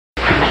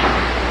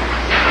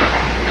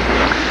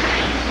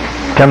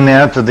Come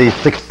now to the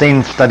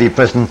 16th study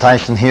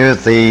presentation here at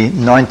the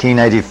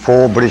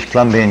 1984 British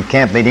Columbian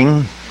Camp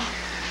Meeting.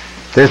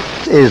 This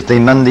is the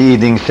Monday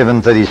evening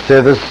 7:30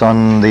 service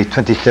on the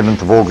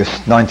 27th of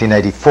August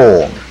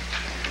 1984.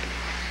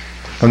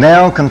 We'll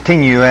now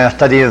continue our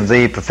study of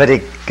the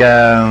prophetic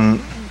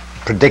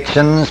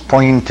predictions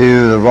pointing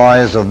to the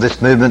rise of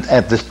this movement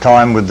at this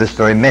time with this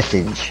very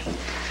message.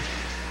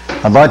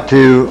 I'd like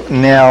to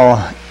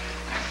now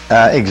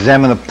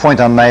examine a point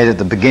I made at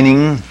the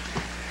beginning.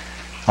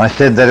 I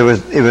said that it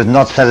was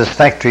not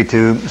satisfactory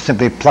to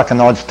simply pluck an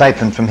odd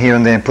statement from here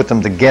and there and put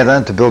them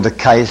together to build a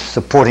case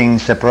supporting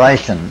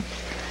separation.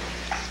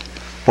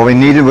 What we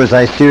needed was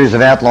a series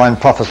of outline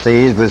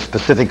prophecies with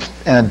specific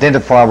and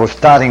identifiable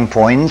starting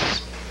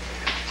points,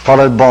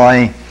 followed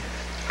by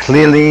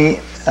clearly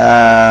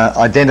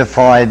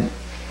identified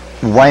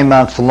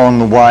waymarks along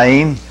the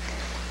way,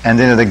 and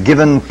then at a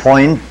given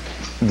point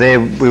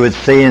there we would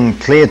see in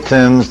clear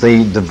terms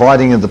the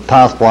dividing of the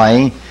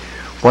pathway,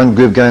 one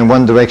group going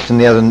one direction,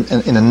 the other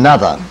in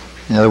another.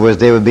 In other words,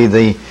 there would be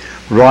the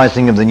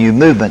rising of the new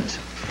movement.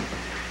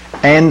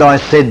 And I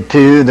said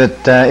too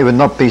that it would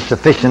not be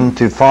sufficient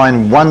to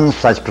find one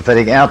such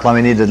prophetic outline.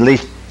 We needed at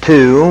least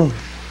two,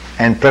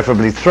 and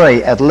preferably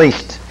three at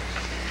least,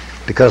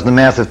 because in the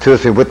mouth of two or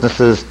three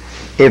witnesses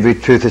every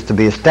truth is to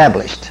be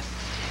established.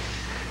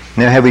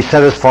 Now, have we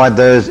satisfied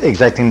those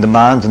exacting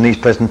demands in these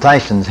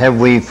presentations? Have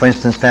we, for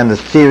instance, found a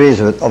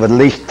series of at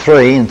least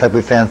three, in fact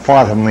we found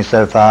five, haven't we,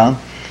 so far,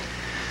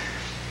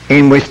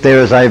 in which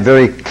there is a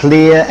very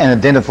clear and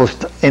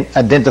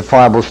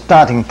identifiable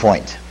starting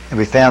point? Have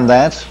we found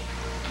that?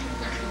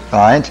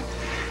 Right.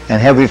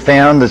 And have we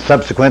found that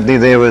subsequently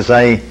there was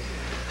a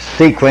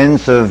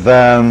sequence of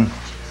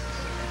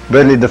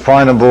readily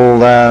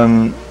definable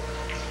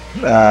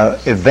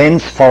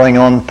events following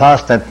on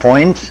past that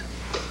point?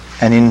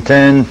 And in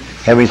turn,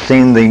 have we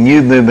seen the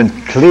new movement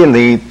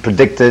clearly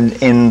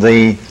predicted in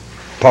the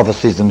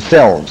prophecies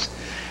themselves?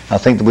 I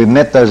think that we've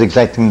met those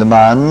exacting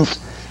demands,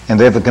 and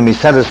therefore can be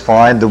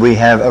satisfied that we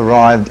have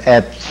arrived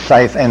at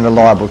safe and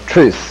reliable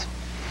truth.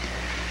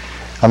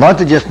 I'd like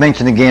to just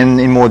mention again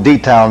in more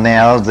detail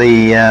now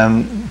the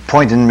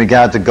point in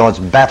regard to God's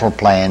battle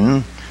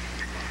plan.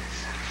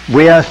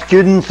 We are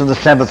students of the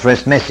Sabbath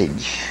rest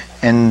message,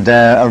 and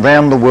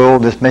around the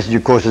world this message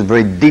of course is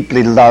very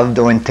deeply loved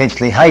or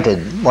intensely hated,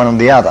 one or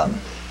the other,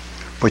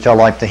 which I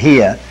like to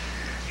hear.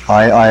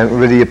 I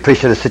really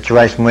appreciate a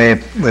situation where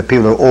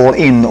people are all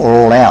in or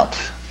all out,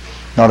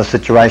 not a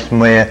situation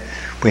where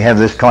we have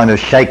this kind of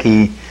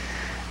shaky,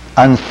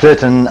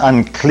 uncertain,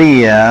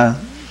 unclear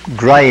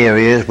grey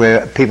areas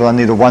where people are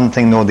neither one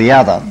thing nor the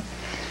other.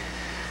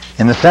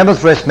 In the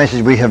Sabbath rest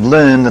message we have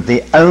learned that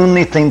the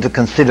only thing to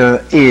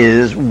consider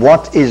is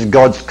what is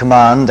God's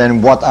command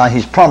and what are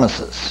his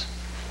promises.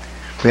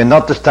 We are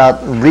not to start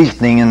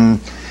reasoning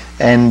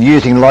and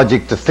using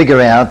logic to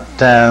figure out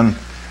the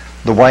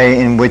way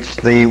in which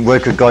the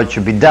work of God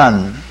should be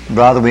done.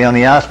 Rather, we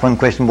only ask one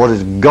question: what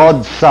does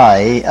God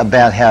say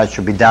about how it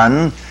should be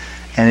done?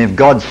 And if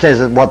God says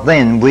it, what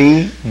then?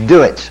 We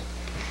do it.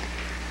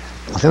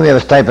 I think we have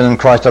a statement in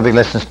Christ Object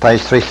Lessons,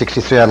 page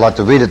 363. I'd like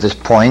to read at this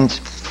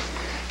point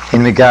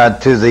in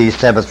regard to the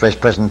Sabbath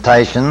rest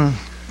presentation,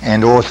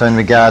 and also in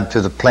regard to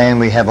the plan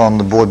we have on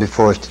the board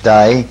before us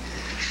today.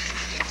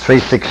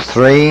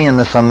 363,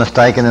 unless I'm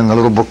mistaken, in the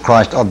little book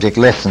Christ Object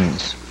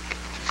Lessons.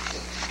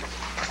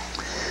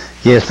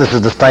 Yes, this is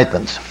the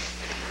statement.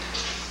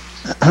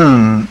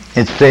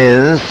 It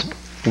says,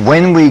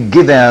 when we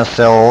give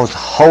ourselves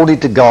wholly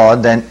to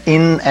God and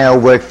in our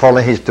work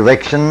follow his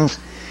directions,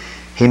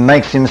 he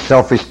makes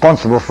himself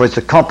responsible for its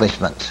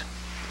accomplishment.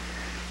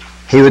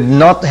 He would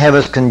not have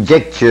us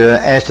conjecture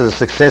as to the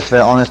success of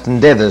our honest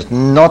endeavours.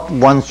 Not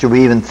once should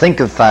we even think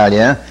of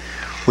failure.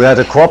 We are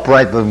to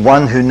cooperate with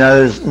one who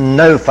knows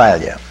no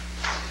failure.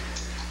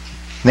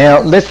 Now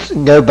let's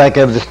go back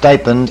over the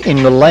statement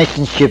in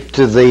relationship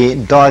to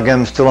the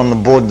diagram still on the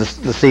board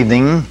this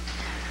evening.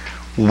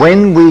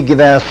 When we give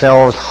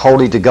ourselves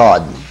wholly to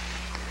God,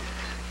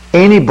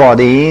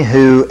 anybody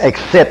who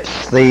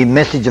accepts the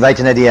message of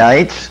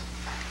 1888,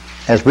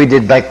 as we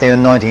did back there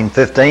in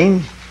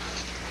 1915,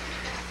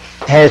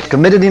 has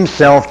committed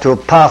himself to a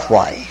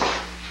pathway,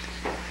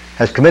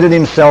 has committed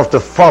himself to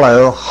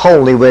follow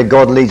wholly where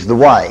God leads the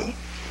way.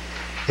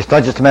 It's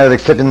not just a matter of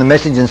accepting the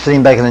message and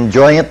sitting back and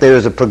enjoying it. There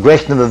is a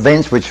progression of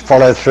events which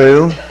follow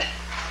through,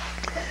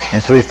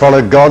 and so we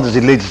follow God as he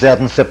leads us out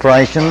in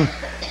separation,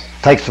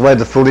 takes away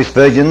the foolish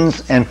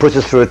virgins, and puts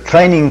us through a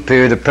training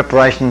period of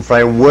preparation for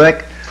a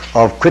work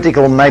of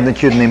critical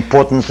magnitude and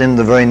importance in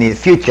the very near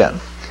future.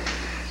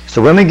 So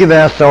when we give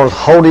ourselves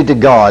wholly to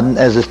God,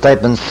 as the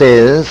statement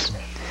says,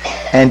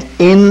 and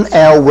in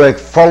our work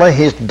follow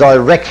his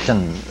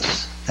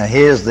directions. Now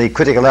here's the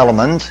critical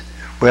element.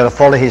 We are to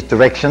follow his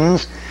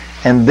directions,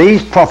 and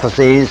these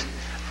prophecies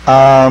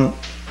are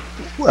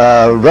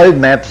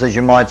roadmaps, as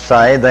you might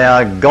say. They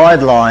are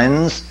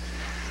guidelines.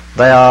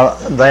 They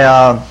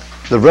are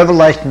the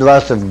revelation to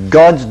us of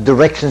God's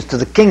directions to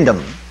the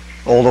kingdom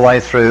all the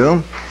way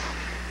through.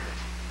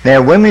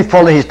 Now, when we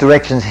follow his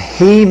directions,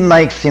 he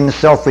makes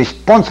himself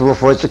responsible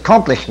for its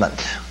accomplishment.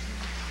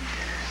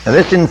 Now,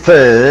 this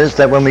infers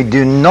that when we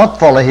do not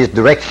follow his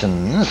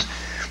directions,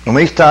 when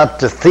we start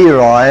to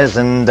theorize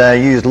and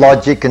use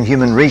logic and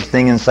human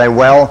reasoning and say,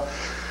 well,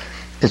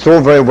 it's all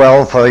very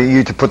well for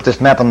you to put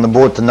this map on the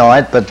board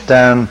tonight, but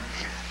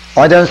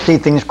I don't see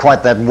things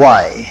quite that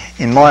way.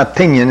 In my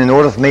opinion, in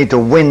order for me to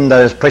win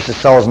those precious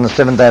souls in the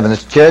Seventh-day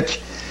Adventist Church,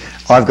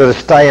 I've got to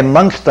stay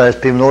amongst those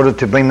people in order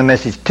to bring the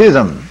message to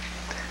them.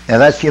 Now,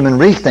 that's human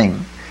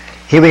reasoning.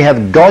 Here we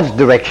have God's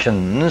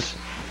directions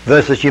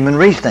versus human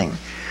reasoning.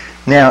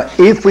 Now,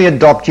 if we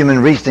adopt human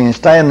reasoning and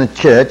stay in the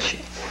church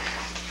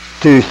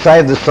to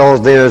save the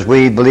souls there as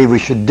we believe we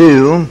should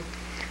do,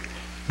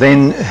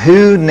 then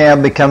who now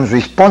becomes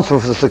responsible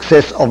for the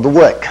success of the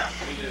work?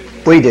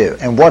 We do.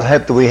 And what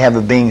hope do we have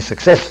of being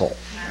successful?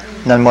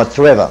 None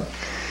whatsoever.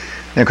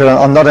 Because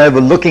I'm not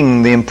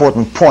overlooking the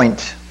important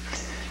point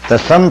that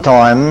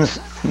sometimes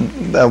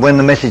when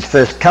the message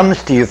first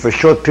comes to you for a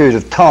short period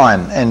of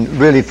time, and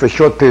really for a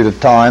short period of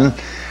time,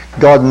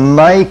 God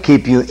may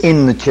keep you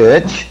in the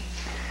church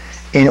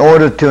in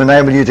order to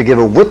enable you to give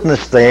a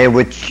witness there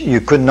which you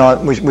could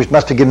not, which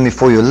must have given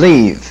before you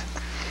leave.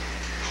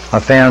 I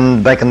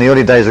found back in the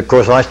early days, of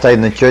course, I stayed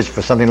in the church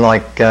for something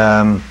like,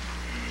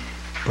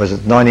 was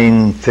it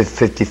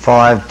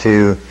 1955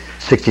 to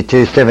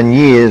 62, 7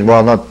 years,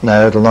 well not,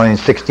 no, till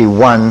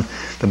 1961,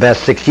 about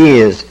 6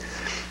 years.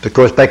 Of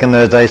course, back in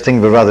those days,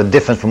 things were rather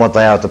different from what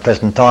they are at the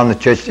present time. The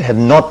church had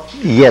not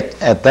yet,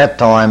 at that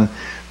time,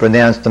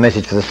 pronounced the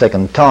message for the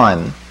second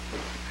time.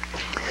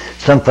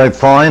 Some folk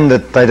find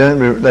that they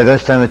don't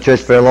stay in the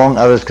church very long.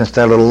 Others can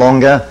stay a little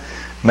longer.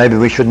 Maybe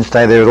we shouldn't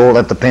stay there at all.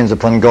 That depends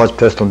upon God's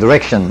personal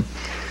direction.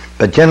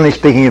 But generally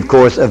speaking, of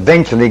course,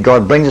 eventually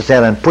God brings us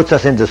out and puts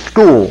us into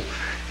school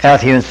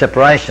out here in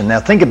separation. Now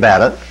think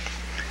about it.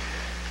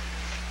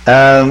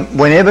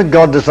 Whenever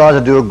God decided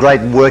to do a great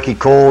work, he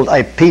called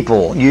a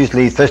people,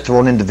 usually first of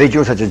all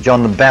individuals such as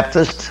John the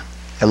Baptist,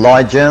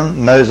 Elijah,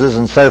 Moses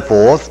and so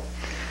forth.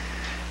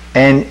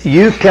 And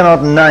you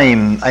cannot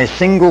name a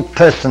single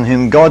person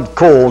whom God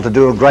called to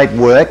do a great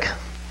work,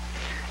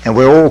 and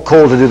we're all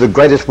called to do the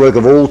greatest work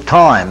of all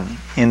time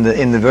in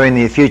the very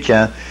near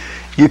future.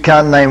 You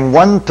can't name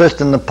one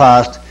person in the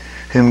past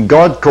whom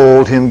God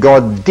called, whom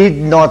God did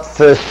not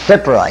first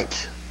separate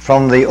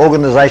from the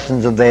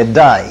organizations of their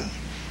day.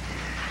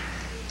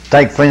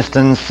 Take, for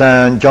instance,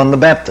 John the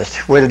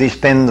Baptist. Where did he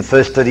spend the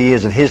first 30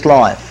 years of his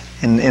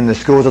life? In the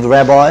schools of the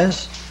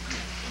rabbis?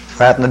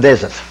 Or out in the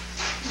desert?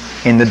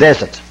 In the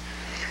desert.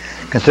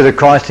 Consider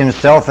Christ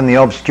himself in the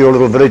obscure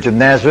little village of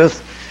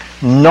Nazareth,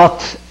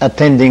 not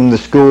attending the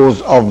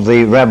schools of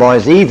the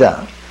rabbis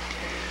either,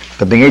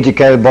 but being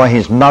educated by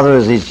his mother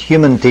as his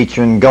human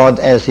teacher and God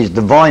as his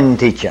divine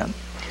teacher.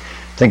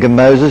 Think of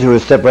Moses, who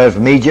was separated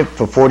from Egypt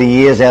for 40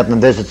 years out in the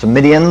deserts of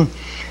Midian.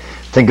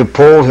 Think of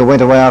Paul, who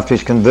went away after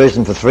his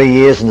conversion for 3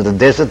 years into the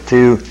desert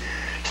to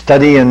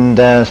study and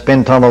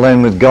spend time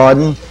alone with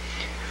God.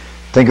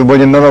 Think of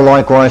William Miller,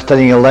 likewise,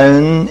 studying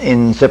alone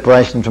in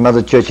separation from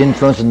other church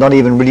influences, not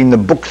even reading the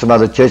books of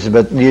other churches,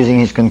 but using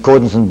his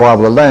concordance and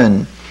Bible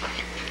alone.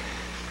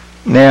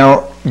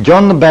 Now,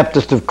 John the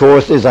Baptist, of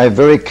course, is a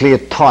very clear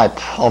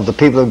type of the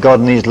people of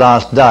God in these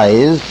last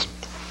days.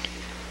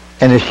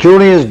 And as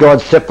surely as God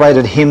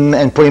separated him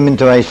and put him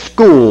into a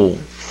school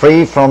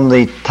free from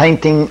the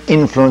tainting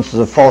influences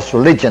of false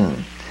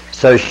religion,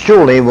 so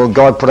surely will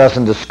God put us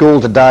into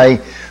school today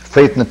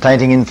free from the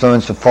tainting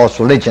influence of false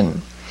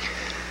religion.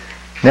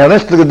 Now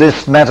let's look at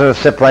this matter of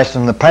separation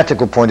from the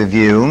practical point of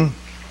view.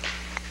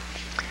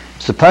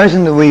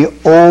 Supposing that we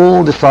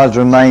all decide to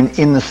remain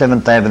in the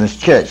Seventh-day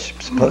Adventist Church,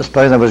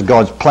 supposing that was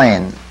God's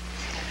plan,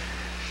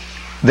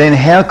 then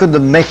how could the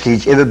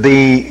message ever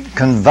be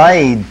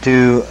conveyed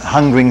to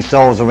hungering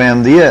souls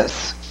around the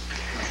earth?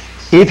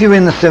 If you're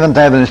in the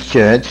Seventh-day Adventist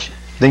Church,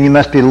 then you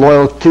must be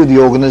loyal to the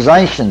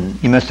organisation.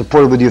 You must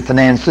support it with your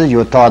finances.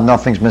 Your tithe and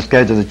offerings must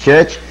go to the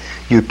church.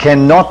 You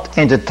cannot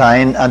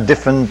entertain a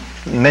different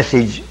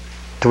message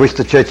to which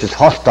the church is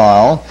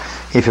hostile.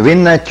 If you're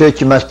in that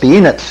church, you must be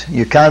in it.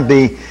 You can't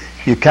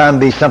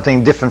be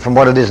something different from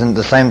what it is and at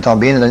the same time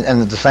be in it, and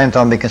at the same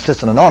time be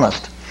consistent and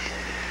honest.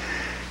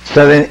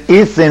 So then,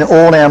 if then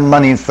all our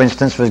money, for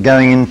instance, was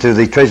going into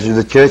the treasury of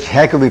the church,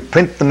 how could we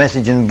print the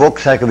message in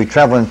books? How could we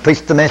travel and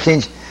preach the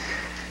message?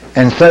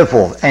 And so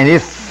forth. And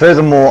if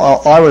furthermore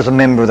I was a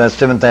member of that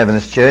Seventh-day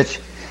Adventist Church,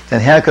 then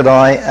how could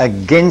I,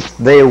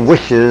 against their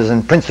wishes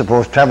and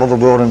principles, travel the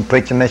world and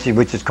preach a message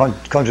which is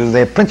contrary to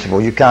their principle?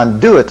 You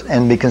can't do it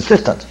and be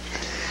consistent.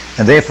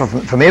 And therefore,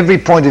 from every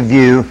point of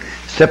view,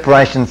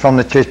 separation from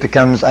the church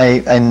becomes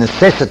a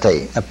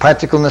necessity, a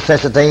practical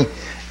necessity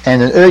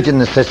and an urgent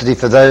necessity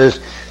for those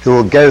who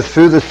will go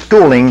through the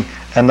schooling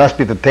and thus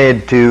be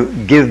prepared to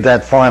give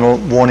that final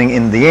warning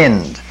in the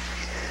end.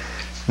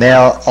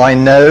 Now, I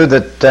know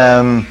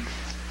that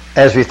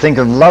as we think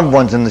of loved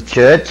ones in the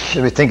church,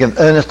 we think of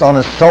earnest,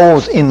 honest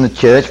souls in the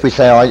church, we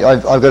say,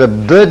 I've got a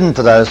burden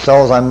for those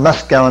souls, I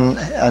must go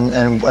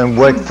and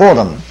work for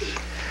them.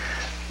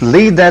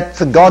 Leave that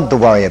for God to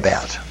worry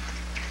about.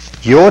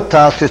 Your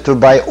task is to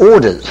obey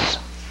orders.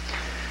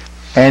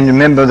 And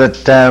remember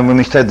that when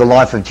we studied the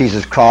life of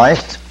Jesus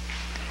Christ,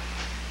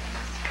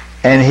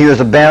 and he was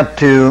about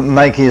to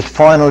make his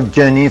final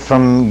journey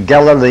from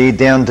Galilee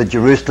down to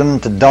Jerusalem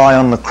to die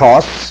on the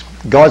cross,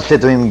 God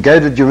said to him, go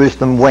to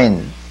Jerusalem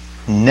when?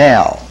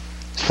 Now.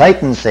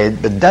 Satan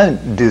said, but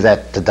don't do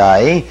that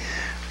today.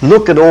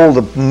 Look at all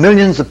the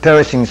millions of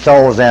perishing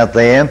souls out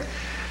there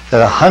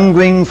that are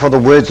hungering for the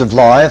words of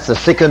life, the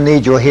sick who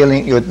need your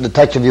healing, the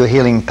touch of your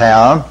healing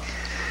power.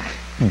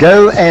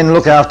 Go and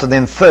look after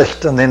them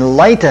first, and then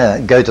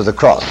later go to the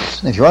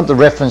cross. If you want the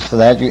reference for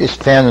that, it's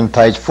found on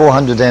page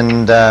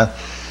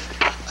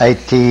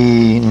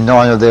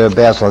 489 or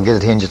thereabouts. I'll get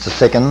it here in just a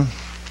second.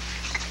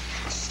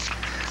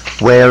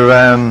 Where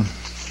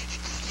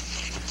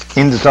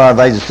in Desire of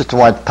Ages, Sister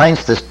White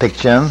paints this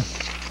picture.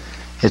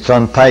 It's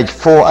on page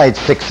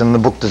 486 in the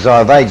book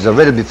Desire of Ages. I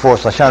read it before,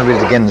 so I shan't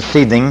read it again this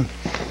evening.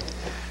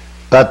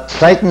 But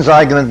Satan's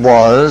argument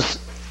was,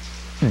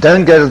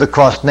 don't go to the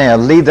cross now,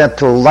 leave that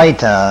till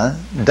later.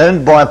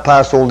 Don't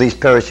bypass all these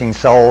perishing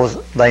souls.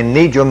 They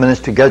need your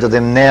ministry. Go to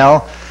them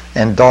now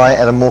and die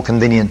at a more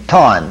convenient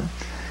time.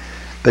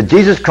 But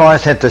Jesus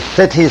Christ had to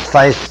set his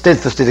face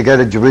steadfastly to go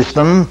to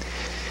Jerusalem.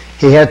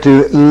 He had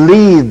to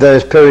leave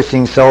those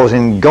perishing souls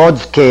in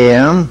God's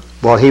care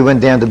while he went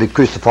down to be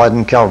crucified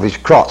on Calvary's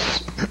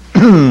cross.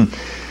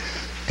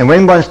 And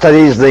when one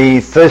studies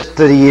the first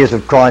 30 years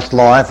of Christ's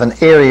life, an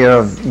area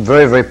of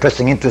very, very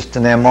pressing interest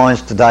in our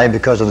minds today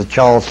because of the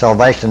child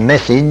salvation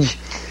message,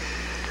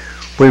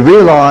 we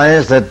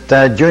realise that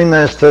during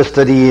those first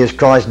 30 years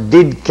Christ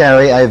did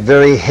carry a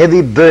very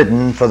heavy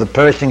burden for the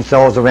perishing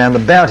souls around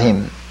about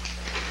him.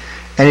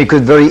 And he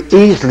could very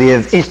easily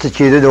have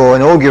instituted or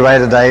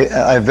inaugurated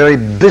a very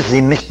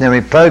busy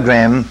missionary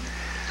program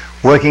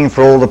working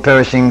for all the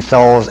perishing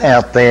souls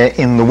out there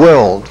in the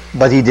world.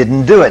 But he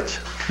didn't do it.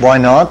 Why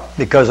not?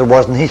 Because it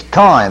wasn't his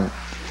time.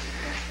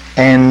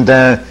 And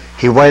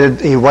he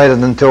waited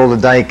until the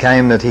day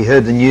came that he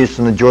heard the news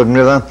from the Jordan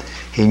River.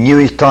 He knew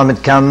his time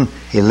had come.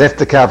 He left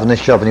the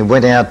carpenter's shop and he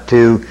went out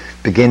to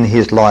begin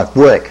his life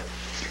work.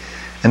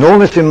 And all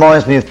this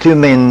reminds me of two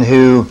men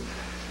who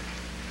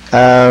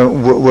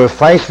were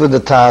faced with the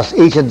task.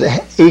 Each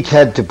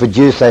had to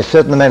produce a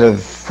certain amount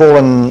of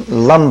fallen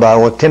lumber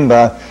or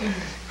timber,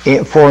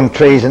 fallen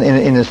trees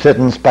in a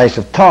certain space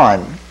of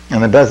time.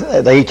 And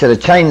they each had a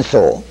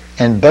chainsaw,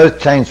 and both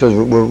chainsaws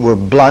were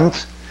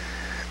blunt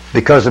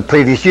because of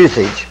previous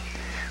usage.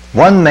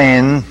 One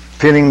man,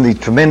 feeling the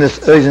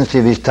tremendous urgency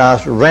of his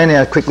task, ran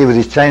out quickly with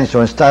his chainsaw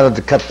and started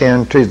to cut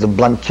down trees with a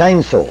blunt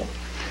chainsaw.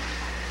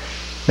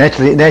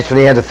 Naturally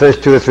he had the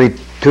first two or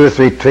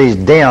three trees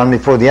down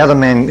before the other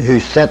man, who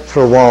sat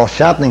for a while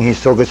sharpening his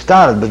saw, got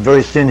started. But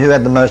very soon, who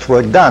had the most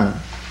work done?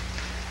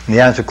 And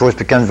the answer, of course,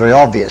 becomes very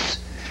obvious.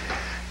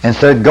 And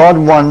so God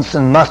wants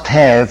and must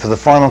have, for the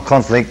final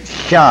conflict,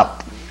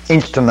 sharp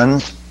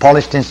instruments,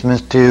 polished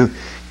instruments to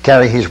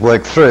carry his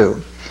work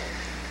through.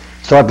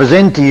 So I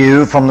present to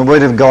you from the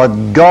Word of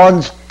God,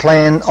 God's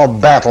plan of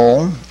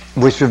battle,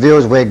 which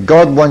reveals where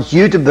God wants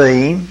you to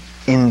be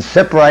in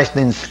separation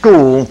in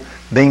school,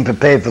 being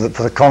prepared for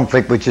the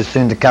conflict which is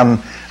soon to come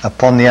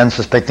upon the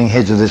unsuspecting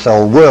heads of this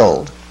old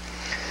world.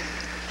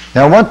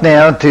 Now I want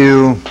now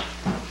to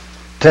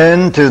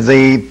turn to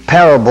the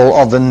parable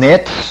of the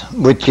nets,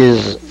 which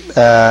is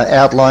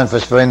outlined for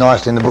us very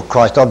nicely in the book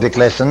Christ Object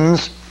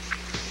Lessons.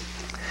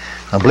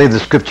 I believe the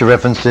scripture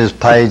reference is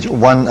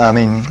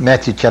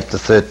Matthew chapter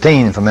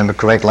 13, if I remember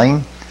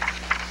correctly.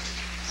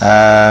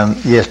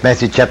 Yes,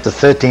 Matthew chapter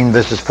 13,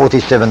 verses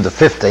 47 to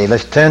 50.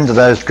 Let's turn to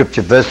those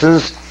scripture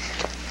verses,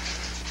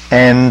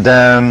 and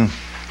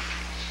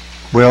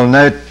we'll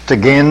note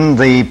again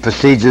the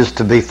procedures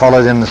to be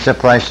followed in the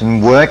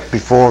separation work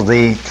before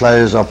the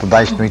close of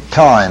probationary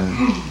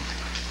time.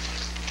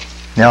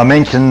 Now I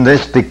mention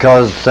this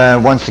because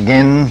once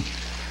again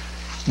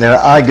there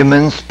are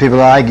arguments. People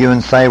argue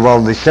and say,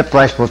 well, the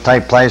separation will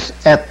take place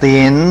at the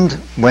end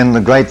when the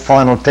great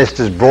final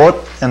test is brought,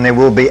 and there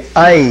will be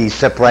a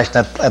separation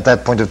at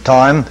that point of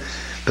time,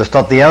 but it's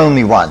not the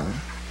only one.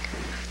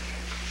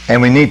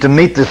 And we need to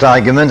meet this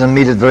argument and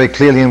meet it very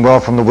clearly and well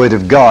from the Word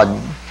of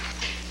God.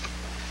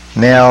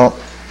 Now,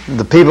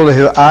 the people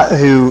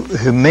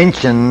who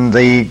mention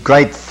the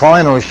great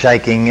final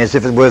shaking as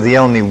if it were the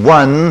only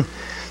one,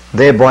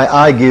 thereby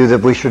argue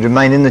that we should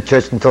remain in the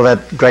church until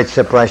that great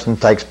separation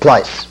takes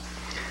place.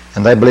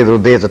 And they believe it will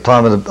be at the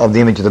time of the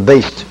image of the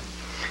beast.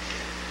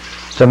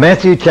 So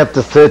Matthew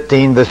chapter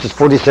 13, verses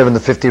 47 to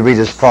 50 reads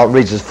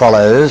as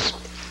follows.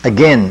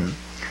 Again,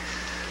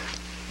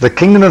 the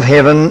kingdom of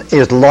heaven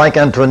is like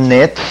unto a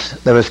net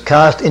that was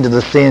cast into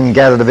the sea and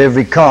gathered of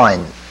every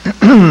kind,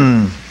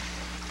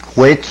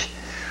 which,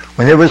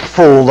 when it was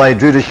full, they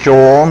drew to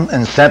shore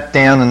and sat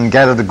down and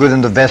gathered the good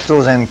into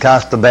vessels and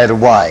cast the bad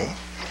away.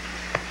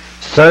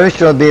 So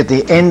shall it be at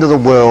the end of the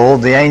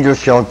world. The angels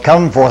shall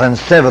come forth and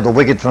sever the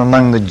wicked from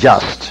among the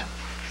just.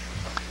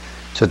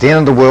 So at the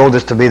end of the world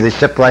is to be the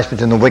separation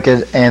between the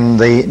wicked and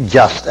the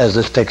just, as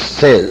this text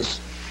says.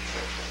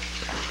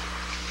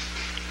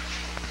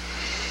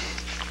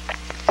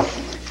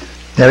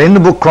 Now in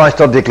the book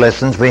Christ Object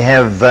Lessons we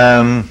have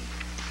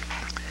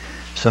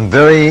some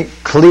very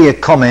clear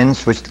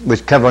comments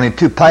which cover only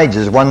 2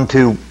 pages,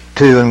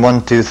 122 and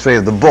 123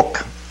 of the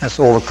book. That's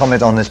all the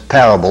comment on this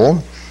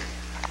parable.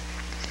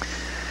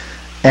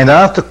 And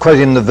after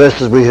quoting the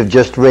verses we have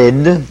just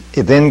read,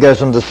 it then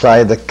goes on to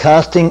say, the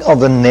casting of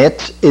the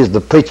net is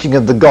the preaching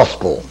of the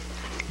gospel.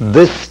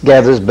 This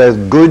gathers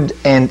both good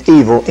and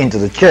evil into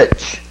the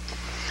church.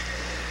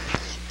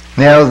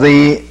 Now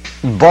the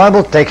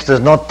Bible text does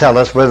not tell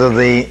us whether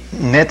the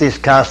net is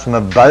cast from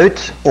a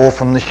boat or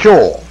from the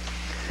shore.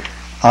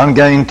 I'm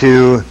going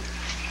to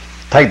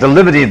take the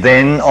liberty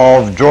then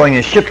of drawing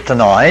a ship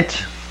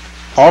tonight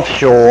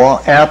offshore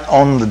out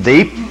on the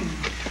deep,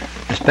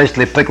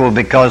 especially applicable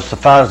because so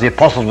far as the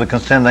apostles were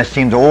concerned they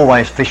seemed to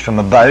always fish from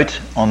a boat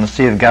on the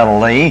Sea of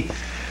Galilee.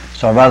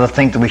 So I rather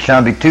think that we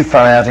shan't be too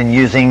far out in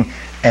using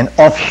an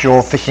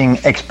offshore fishing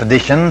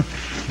expedition,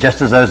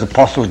 just as those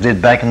apostles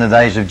did back in the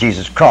days of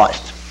Jesus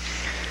Christ.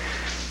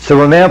 So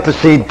we'll now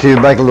proceed to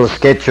make a little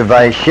sketch of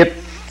a ship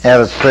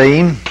out at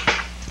sea,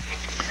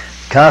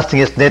 casting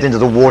its net into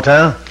the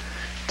water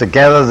to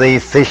gather the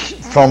fish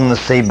from the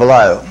sea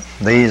below.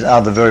 These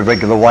are the very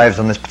regular waves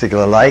on this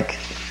particular lake.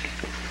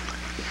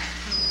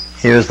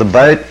 Here is the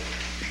boat,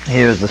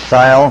 here is the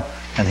sail,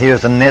 and here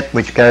is the net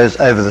which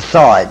goes over the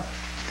side.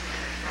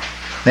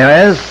 Now,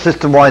 as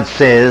Sister White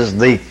says,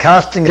 the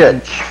casting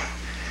church.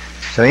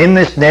 So in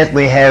this net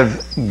we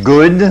have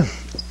good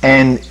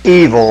and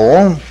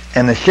evil,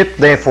 and the ship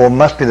therefore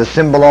must be the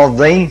symbol of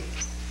the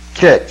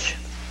church.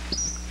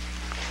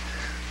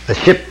 The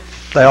ship,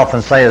 they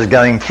often say, is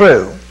going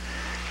through,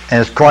 and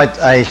it's quite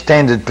a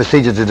standard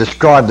procedure to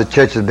describe the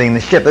church as being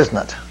the ship, isn't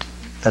it?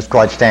 That's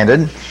quite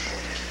standard.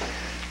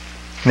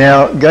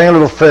 Now, going a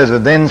little further,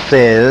 then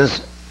says,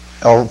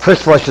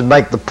 first of all I should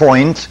make the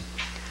point,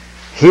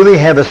 here we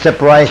have a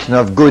separation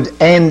of good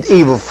and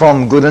evil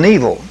from good and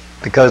evil,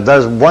 because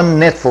does one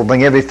netful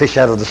bring every fish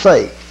out of the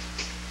sea?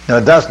 No,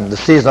 it doesn't. The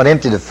sea is not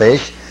empty of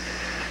fish.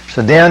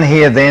 So down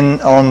here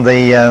then on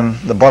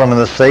the bottom of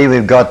the sea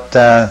we've got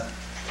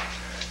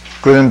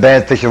good and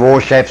bad fish of all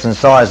shapes and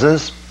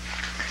sizes.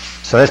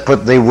 So let's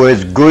put the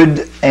words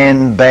good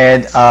and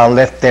bad are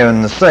left there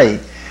in the sea.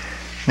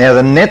 Now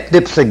the net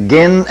dips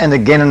again and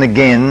again and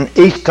again,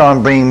 each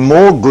time bringing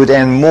more good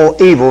and more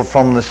evil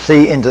from the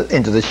sea into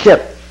the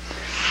ship.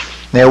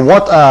 Now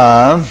what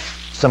are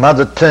some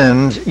other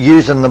terms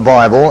used in the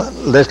Bible?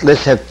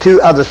 Let's have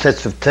 2 other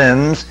sets of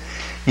terms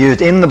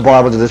used in the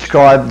Bible to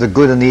describe the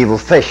good and the evil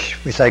fish.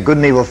 We say good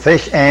and evil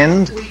fish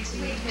and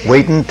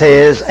wheat and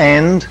tares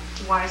and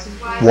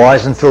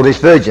wise and foolish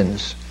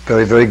virgins.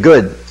 Very, very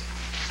good.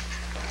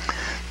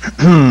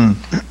 And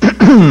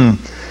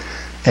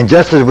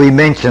just as we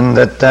mentioned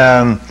that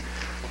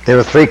there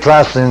are 3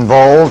 classes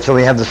involved, so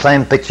we have the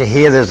same picture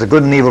here. There's the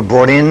good and evil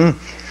brought in,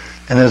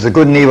 and there's the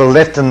good and evil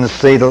left in the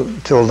sea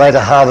till later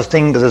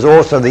harvesting, but there's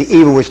also the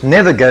evil which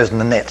never goes in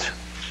the net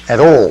at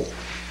all,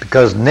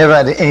 because never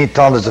at any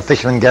time does the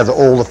fisherman gather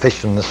all the fish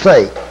from the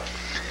sea.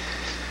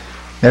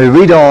 Now we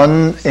read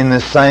on in the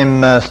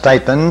same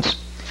statement,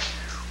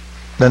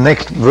 the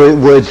next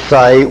words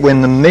say,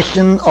 when the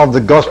mission of the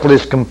gospel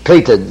is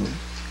completed,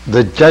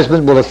 the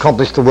judgment will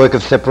accomplish the work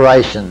of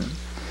separation.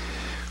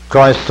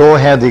 Christ saw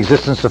how the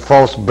existence of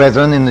false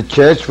brethren in the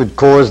church would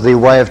cause the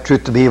way of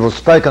truth to be evil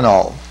spoken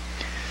of.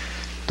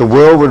 The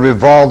world would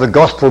revile the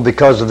gospel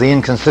because of the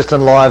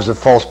inconsistent lives of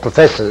false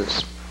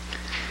professors.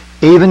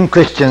 Even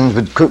Christians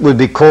would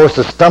be caused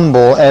to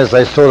stumble as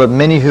they saw that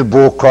many who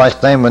bore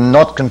Christ's name were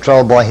not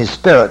controlled by his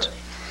Spirit.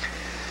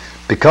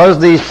 Because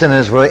these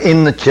sinners were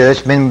in the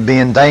church, men would be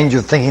in danger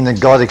of thinking that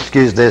God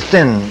excused their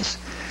sins.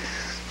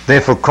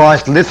 Therefore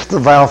Christ lifts the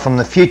veil from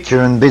the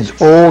future and bids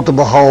all to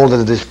behold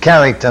that it is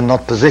character,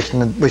 not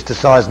position, which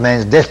decides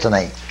man's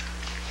destiny.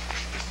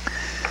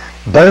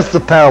 Both the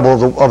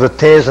parable of the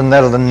tares and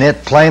that of the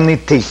net plainly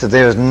teach that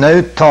there is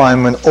no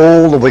time when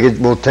all the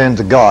wicked will turn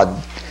to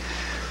God.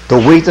 The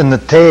wheat and the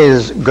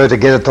tares go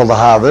together till the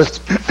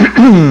harvest.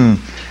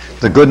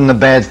 The good and the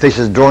bad fish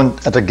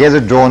are together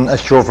drawn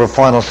ashore for a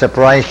final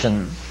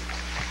separation.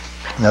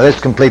 Now let's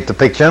complete the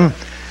picture.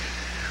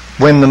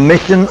 When the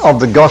mission of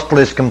the gospel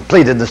is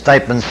completed, the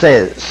statement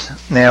says.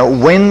 Now,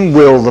 when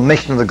will the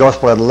mission of the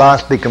gospel at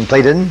last be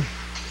completed?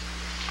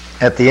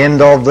 At the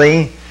end of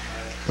the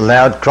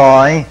loud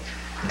cry,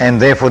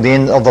 and therefore the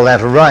end of the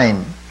latter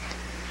rain.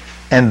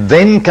 And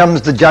then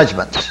comes the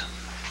judgment.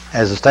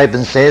 As the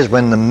statement says,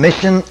 when the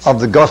mission of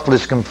the gospel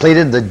is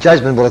completed, the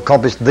judgment will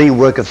accomplish the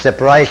work of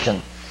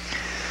separation.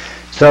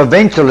 So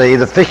eventually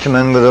the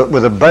fisherman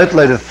with a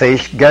boatload of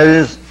fish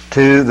goes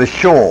to the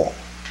shore.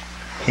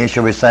 Here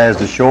shall we say is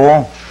the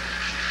shore.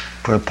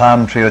 Put a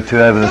palm tree or 2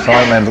 over the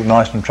side, may look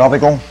nice and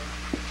tropical.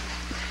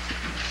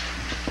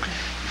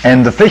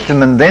 And the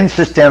fisherman then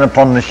sits down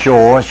upon the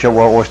shore,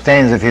 or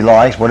stands if he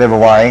likes, whatever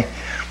way.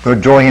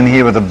 We'll draw him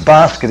here with a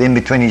basket in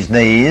between his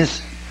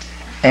knees,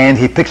 and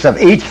he picks up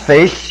each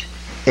fish,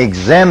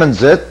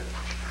 examines it,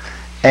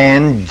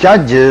 and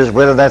judges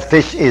whether that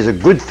fish is a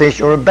good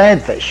fish or a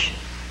bad fish.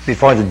 If he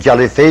finds a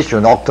jellyfish or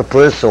an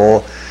octopus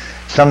or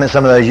some of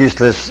those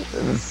useless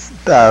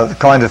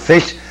kind of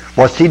fish,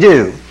 what's he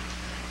do?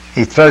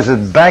 He throws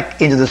it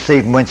back into the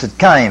sea from whence it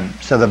came.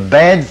 So the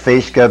bad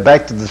fish go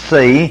back to the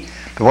sea,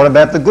 but what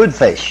about the good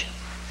fish?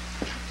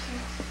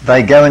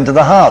 They go into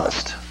the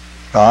harvest,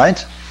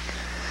 right?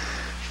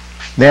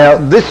 Now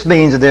this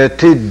means that there are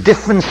two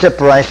different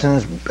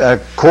separations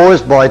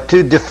caused by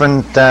two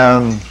different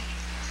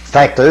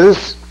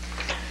factors,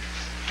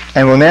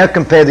 and we'll now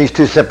compare these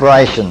two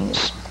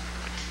separations.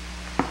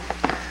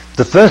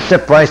 The first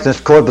separation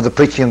is caused by the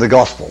preaching of the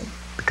gospel,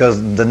 because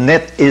the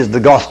net is the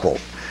gospel.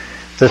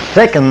 The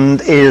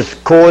second is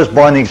caused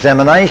by an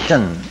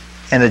examination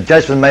and a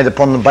judgment made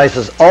upon the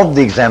basis of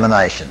the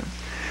examination.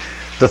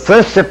 The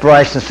first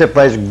separation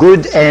separates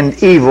good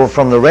and evil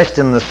from the rest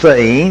in the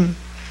sea,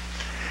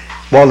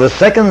 while the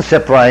second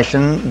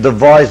separation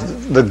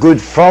divides the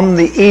good from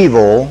the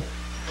evil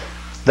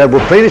that were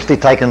previously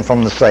taken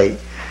from the sea.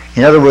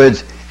 In other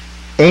words,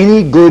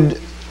 any good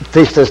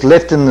fish that's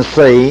left in the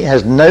sea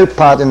has no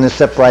part in the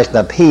separation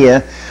up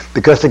here,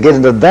 because to get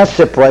into that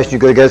separation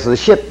you've got to go to the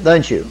ship,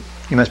 don't you?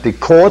 You must be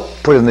caught,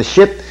 put in the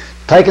ship,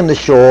 taken to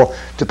shore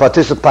to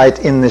participate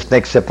in this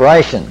next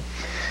separation.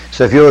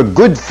 So if you're a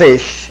good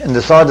fish and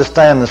decide to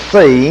stay on the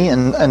sea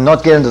and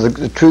not get into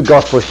the true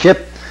gospel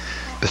ship,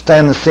 but stay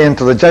in the sea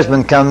until the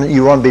judgment comes,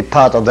 you won't be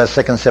part of that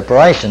second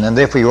separation, and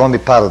therefore you won't be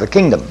part of the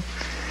kingdom.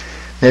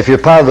 Now if you're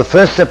part of the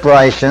first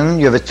separation,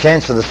 you have a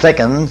chance for the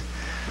second,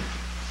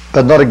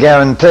 but not a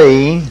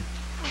guarantee,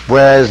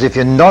 whereas if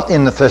you're not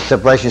in the first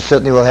separation, you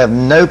certainly will have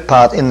no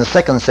part in the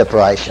second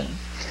separation.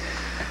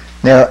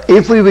 Now,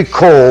 if we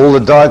recall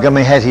the diagram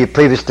we had here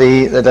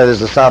previously, that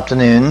is this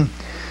afternoon,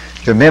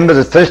 you remember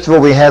that first of all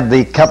we had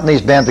the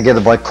companies bound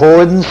together by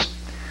cords,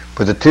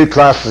 with the two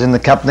classes in the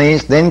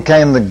companies. Then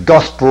came the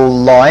gospel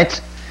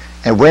light,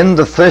 and when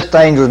the first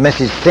angel's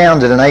message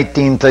sounded in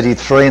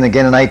 1833 and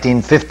again in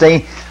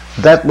 1850,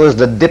 that was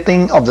the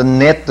dipping of the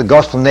net, the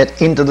gospel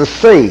net, into the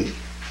sea.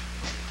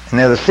 And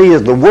now the sea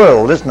is the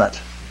world, isn't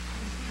it?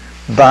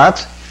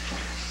 But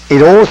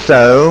it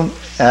also...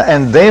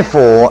 and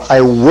therefore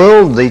a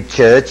worldly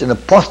church, an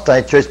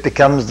apostate church,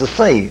 becomes the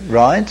sea,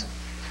 right?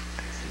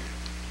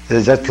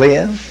 Is that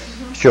clear?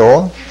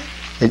 Sure.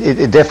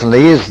 It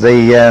definitely is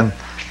the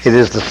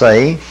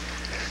sea.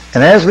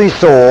 And as we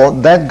saw,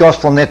 that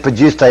gospel net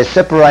produced a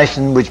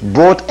separation which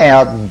brought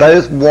out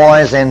both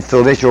wise and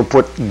foolish, or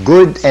put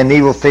good and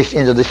evil fish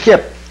into the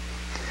ship.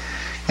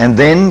 And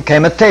then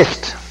came a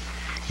test.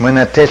 When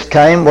that test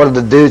came, what did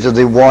the dudes of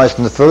the wise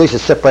and the foolish? It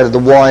separated the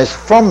wise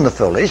from the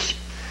foolish.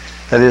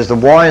 That is, the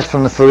wise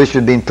from the foolish who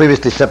had been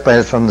previously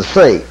separated from the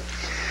sea.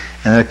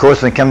 And of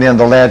course, when we come down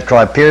to the loud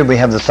cry period, we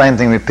have the same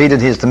thing repeated.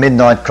 Here's the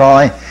midnight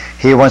cry.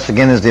 Here once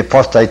again is the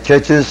apostate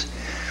churches,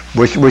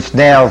 which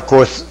now, of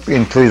course,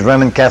 includes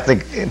Roman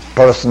Catholic,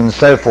 Protestant and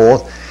so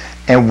forth.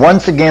 And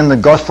once again, the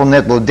gospel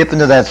net will dip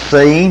into that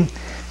sea.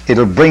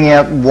 It'll bring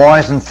out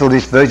wise and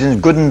foolish virgins,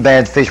 good and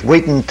bad fish,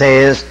 wheat and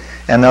tares,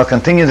 and they'll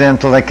continue there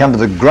until they come to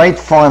the great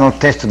final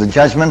test of the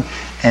judgment.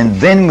 And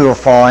then we'll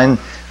find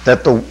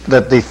that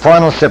the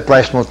final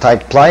separation will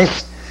take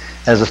place.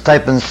 As the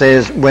statement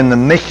says, when the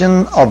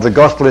mission of the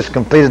gospel is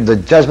completed, the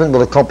judgment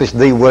will accomplish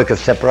the work of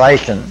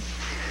separation.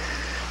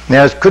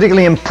 Now it's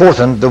critically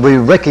important that we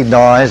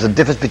recognise the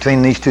difference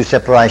between these two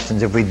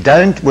separations. If we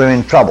don't, we're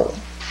in trouble.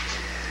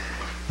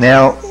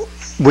 Now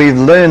we've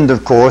learned,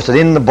 of course, that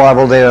in the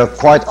Bible there are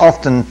quite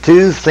often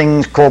two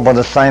things called by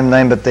the same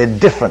name, but they're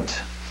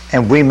different,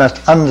 and we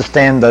must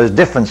understand those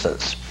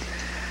differences.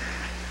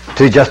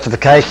 Two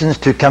justifications,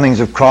 two comings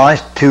of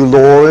Christ, two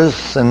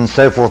laws, and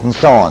so forth and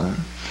so on.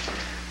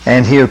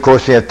 And here, of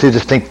course, we have two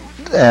distinct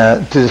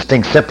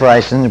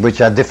separations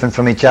which are different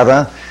from each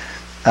other,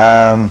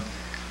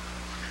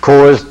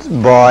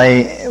 caused by,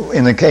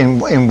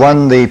 in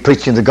one, the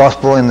preaching of the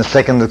gospel, in the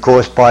second, of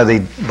course, by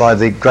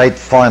the great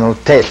final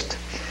test.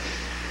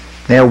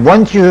 Now,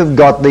 once you have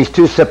got these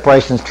two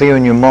separations clear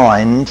in your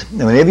mind,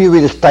 and whenever you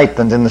read a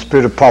statement in the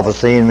spirit of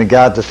prophecy in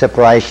regard to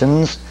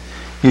separations,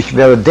 you should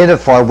be able to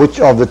identify which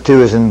of the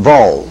two is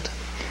involved.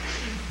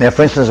 Now,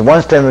 for instance,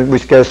 one statement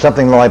which goes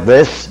something like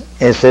this,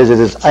 it says it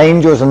is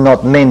angels and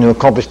not men who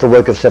accomplish the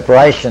work of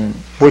separation.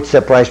 Which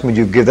separation would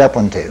you give that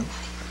one to?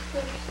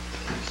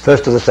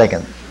 First or the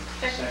second?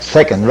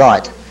 Second,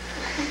 right.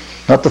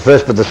 Not the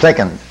first, but the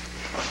second.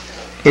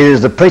 It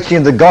is the preaching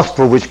of the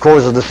gospel which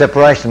causes the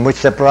separation. Which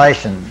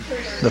separation?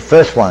 The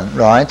first one,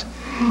 right?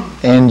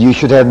 And you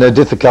should have no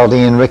difficulty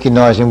in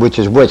recognising which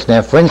is which.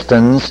 Now, for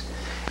instance,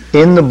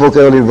 in the book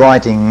Early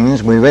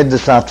Writings, we read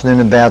this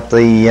afternoon about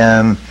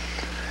the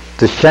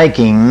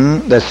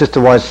shaking that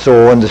Sister White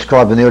saw and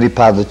described in the early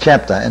part of the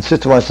chapter. And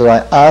Sister White said,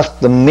 I asked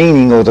the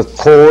meaning or the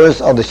cause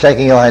of the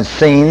shaking I had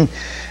seen,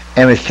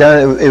 and was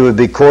shown it would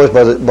be caused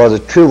by the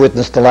true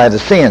witness to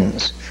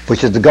Laodiceans,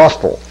 which is the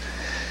gospel.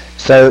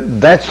 So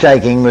that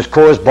shaking was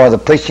caused by the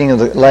preaching of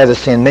the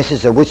Laodicean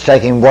message. So which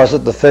shaking was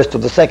it, the first or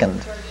the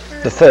second?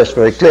 The first,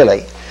 very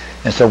clearly.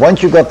 And so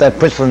once you've got that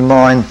principle in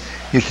mind,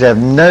 you should have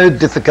no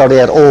difficulty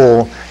at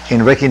all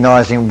in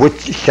recognising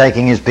which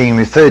shaking is being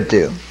referred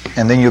to.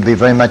 And then you'll be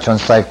very much on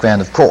safe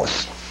ground, of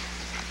course.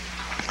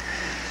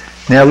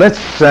 Now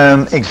let's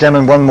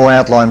examine one more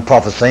outline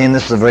prophecy, and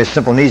this is a very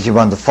simple and easy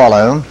one to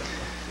follow.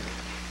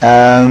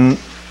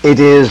 It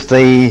is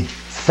the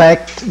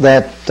fact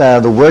that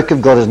the work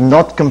of God is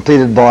not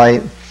completed by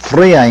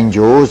 3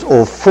 angels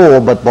or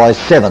 4, but by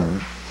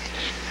 7.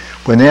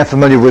 We're now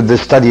familiar with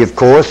this study, of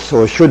course,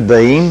 or should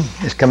be.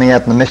 It's coming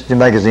out in the Messenger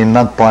magazine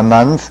month by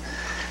month,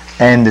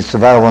 and it's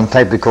available on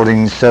tape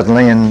recordings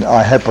certainly, and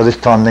I hope by this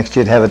time next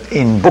year to have it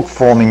in book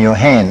form in your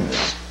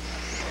hands.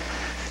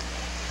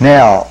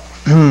 Now,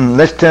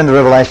 let's turn to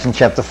Revelation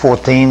chapter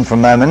 14 for a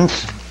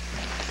moment,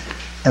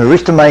 and we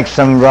wish to make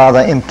some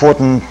rather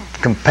important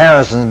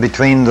comparisons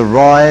between the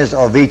rise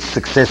of each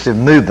successive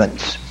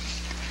movement.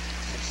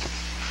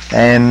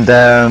 And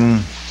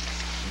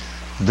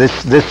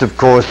this of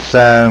course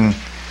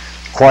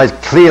quite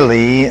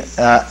clearly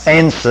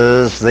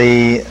answers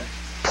the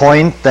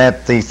point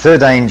that the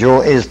 3rd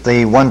angel is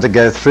the one to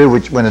go through,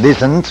 which when it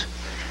isn't,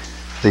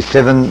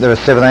 there are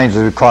 7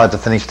 angels required to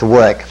finish the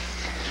work.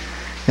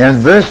 Now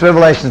in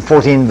Revelation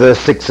 14 verse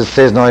 6 it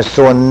says, "And I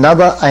saw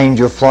another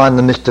angel fly in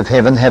the midst of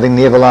heaven, having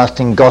the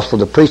everlasting gospel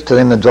to preach to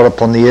them that dwell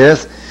upon the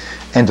earth,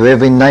 and to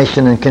every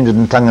nation and kindred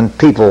and tongue and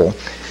people,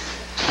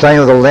 saying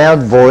with a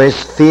loud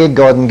voice, Fear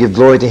God and give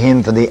glory to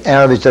him, for the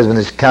hour of his judgment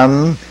is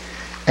come,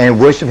 and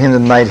worship him that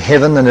made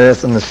heaven and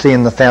earth and the sea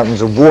and the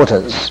fountains of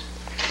waters."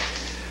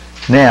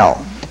 Now,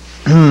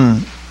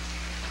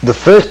 the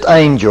first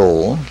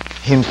angel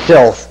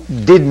himself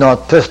did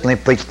not personally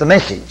preach the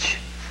message.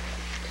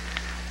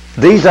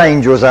 These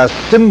angels are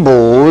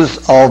symbols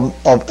of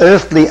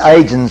earthly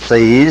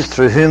agencies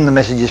through whom the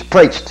message is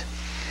preached.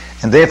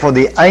 And therefore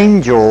the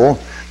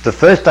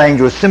first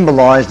angel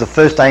symbolized the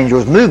first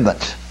angel's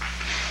movement.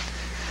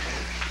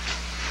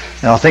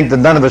 Now I think that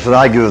none of us would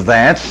argue with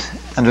that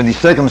under any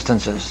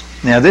circumstances.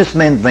 Now this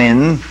meant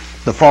then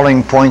the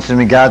following points in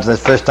regard to that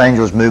first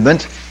angel's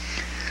movement.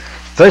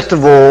 First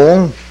of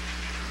all,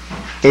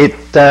 it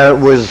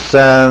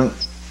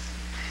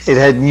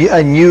had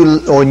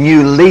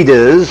new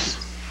leaders.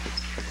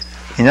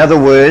 In other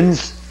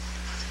words,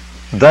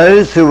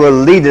 those who were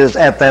leaders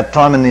at that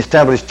time in the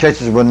established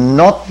churches were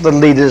not the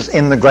leaders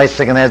in the Great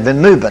Second Advent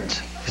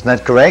movement. Isn't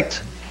that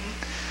correct?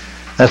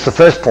 That's the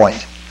first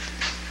point.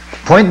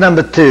 Point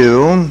number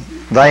 2,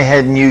 they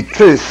had new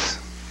truth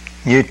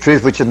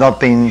which had not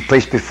been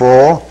preached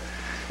before.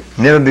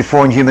 Never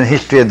before in human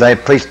history had they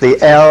preached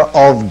the hour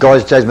of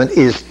God's judgment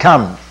is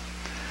come.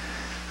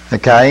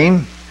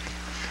 Okay?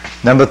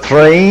 Number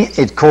 3,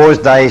 it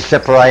caused a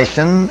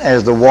separation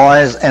as the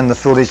wise and the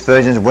foolish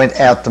virgins went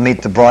out to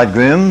meet the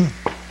bridegroom.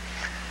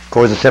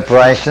 Caused a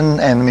separation,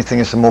 and let me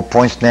think of some more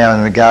points now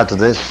in regard to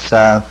this.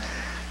 I'll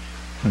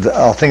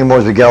think of more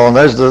as we go on.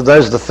 Those are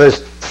the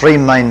first 3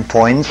 main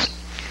points.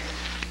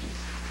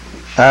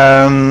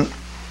 And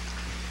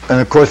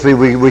of course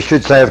we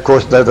should say, of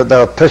course, that they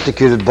were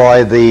persecuted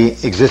by the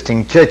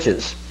existing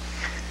churches.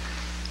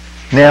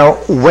 Now,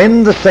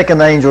 when the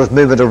second angel's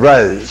movement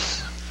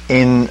arose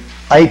in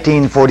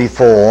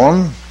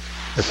 1844,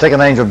 the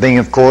second angel being,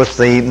 of course,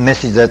 the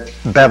message that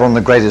Babylon the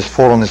Great is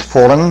fallen,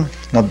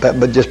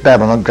 but just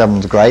Babylon, not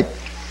Babylon the Great.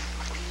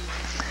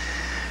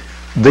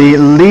 The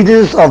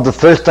leaders of the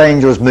first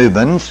angel's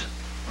movement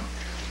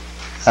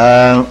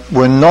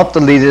were not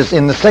the leaders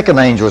in the second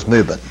angel's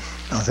movement.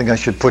 I think I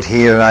should put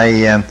here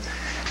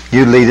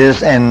new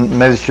leaders, and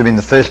maybe this should be in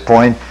the first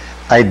point,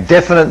 a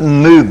definite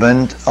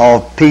movement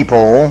of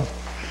people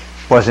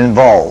was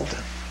involved.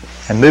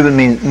 And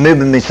movement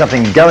means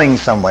something going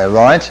somewhere,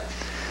 right?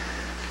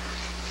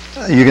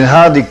 You can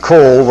hardly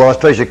call, well I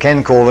suppose you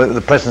can call it the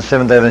present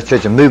Seventh-day Adventist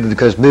Church a movement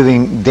because it's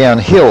moving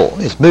downhill.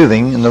 It's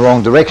moving in the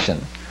wrong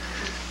direction.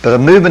 But a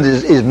movement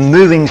is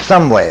moving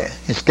somewhere.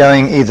 It's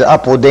going either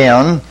up or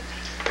down.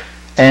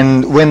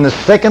 And when the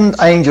second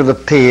angel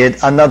appeared,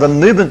 another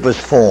movement was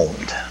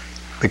formed.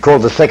 We call it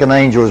the second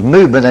angel's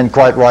movement, and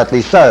quite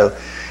rightly so.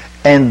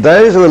 And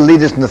those who were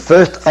leaders in the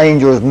first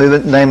angel's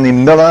movement, namely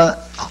Miller,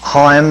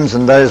 Himes,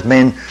 and those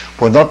men,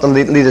 were not the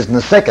leaders in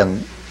the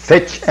second.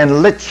 Fetch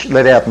and Litch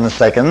led out in the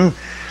second,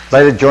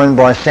 later joined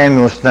by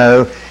Samuel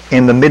Snow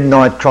in the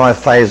midnight cry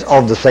phase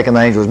of the second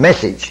angel's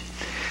message.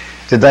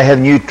 Did they have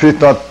new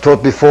truth not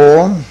taught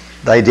before?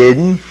 They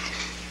did.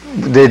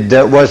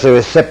 Was there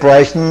a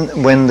separation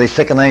when the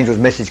second angel's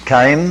message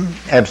came?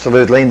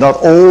 Absolutely. Not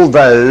all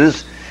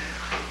those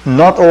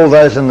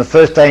in the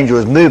first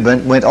angel's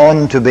movement went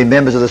on to be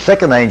members of the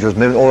second angel's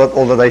movement,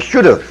 although they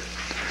should have.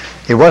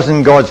 It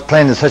wasn't God's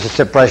plan that such a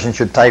separation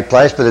should take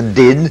place, but it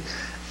did.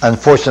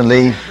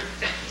 Unfortunately,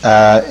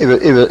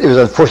 it was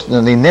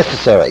unfortunately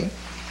necessary.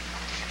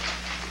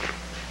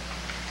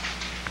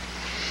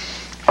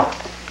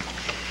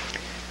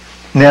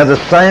 Now the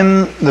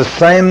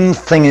same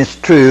thing is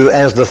true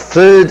as the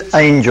third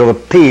angel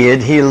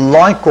appeared. He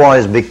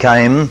likewise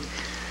became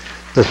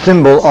the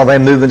symbol of a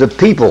movement of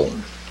people.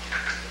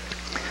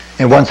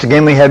 And once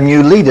again we have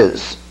new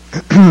leaders.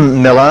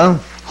 Miller,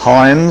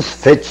 Himes,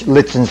 Fetch,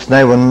 Litch and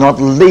Snow were not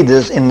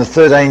leaders in the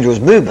third angel's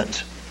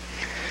movement.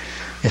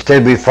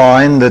 Instead we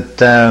find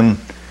that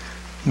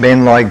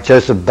men like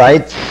Joseph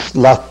Bates,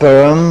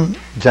 Loughborough,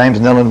 James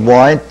and Ellen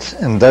White,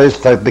 and those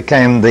folk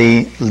became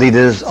the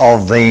leaders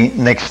of the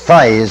next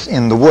phase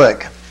in the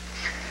work.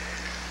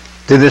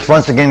 Did this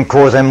once again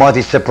cause a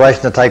mighty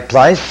separation to take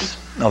place?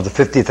 Of the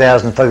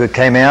 50,000 folk who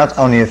came out,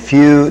 only a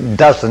few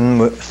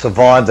dozen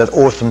survived that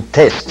awesome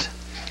test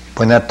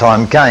when that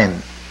time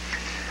came.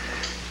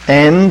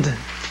 And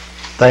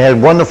they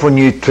had wonderful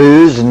new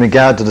truths in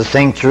regard to the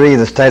sanctuary,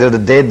 the state of the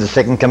dead, the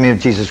second coming of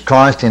Jesus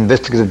Christ, the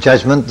investigative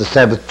judgment, the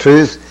Sabbath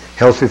truth,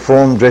 health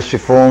reform, dress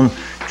reform,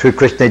 true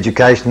Christian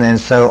education, and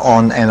so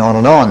on and on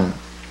and on.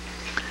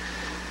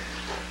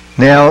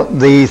 Now,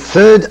 the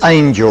third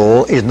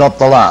angel is not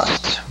the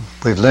last.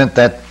 We've learnt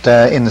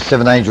that in the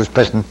seven angels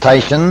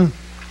presentation.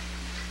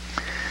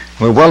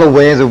 We're well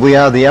aware that we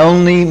are the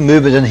only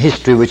movement in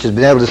history which has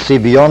been able to see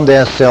beyond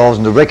ourselves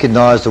and to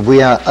recognise that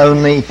we are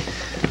only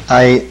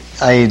a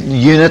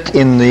unit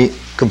in the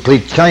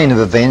complete chain of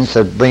events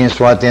that bring us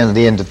right down to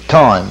the end of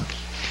time.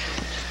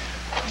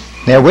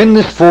 Now, when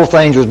this fourth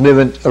angel's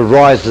movement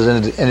arises,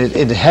 and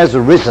it has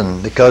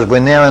arisen because we're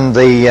now in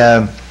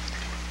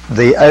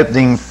the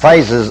opening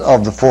phases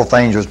of the fourth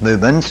angel's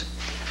movement,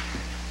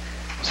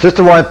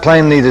 Sister White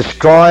plainly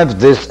describes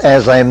this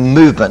as a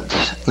movement.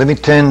 Let me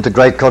turn to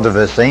Great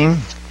Controversy,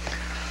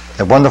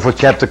 a wonderful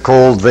chapter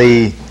called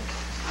The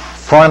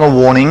Final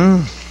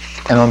Warning,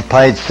 and on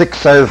page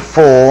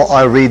 604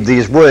 I read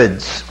these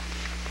words.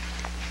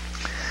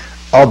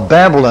 Of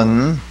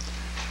Babylon,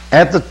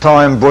 at the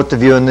time brought to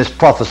view in this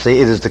prophecy,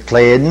 it is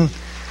declared,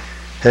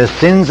 her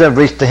sins have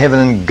reached to heaven,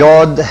 and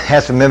God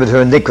hath remembered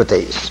her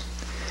iniquities.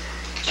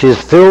 She has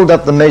filled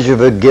up the measure of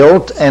her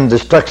guilt, and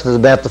destruction is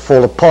about to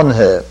fall upon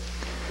her.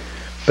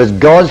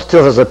 But God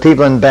still has a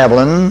people in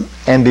Babylon,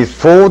 and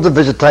before the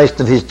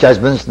visitation of his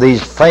judgments,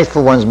 these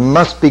faithful ones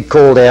must be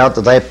called out,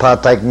 that they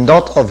partake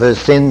not of her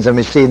sins and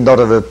receive not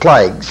of her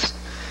plagues.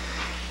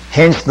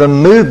 Hence the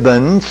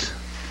movement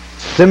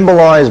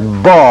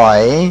symbolized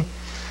by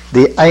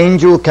the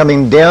angel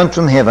coming down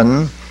from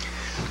heaven,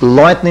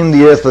 lightening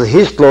the earth with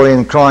his glory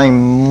and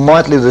crying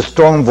mightily with a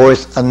strong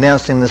voice,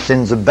 announcing the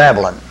sins of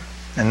Babylon.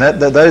 And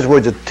those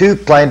words are too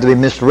plain to be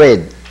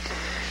misread.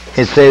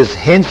 It says,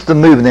 hence the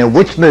movement. Now,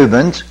 which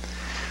movement?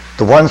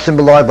 The one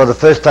symbolized by the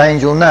first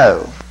angel?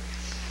 No.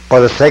 By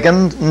the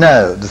second?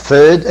 No. The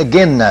third?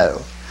 Again,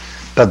 no.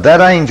 But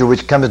that angel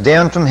which comes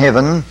down from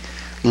heaven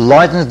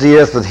lightens the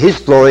earth with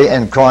his glory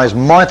and cries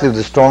mightily with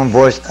a strong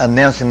voice,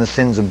 announcing the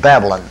sins of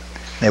Babylon.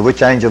 Now,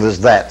 which angel is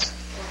that?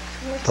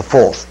 The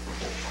fourth.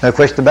 No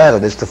question about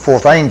it. It's the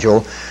fourth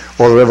angel,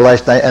 or the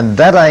Revelation. And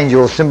that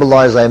angel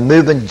symbolizes a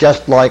movement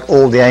just like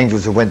all the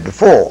angels who went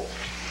before.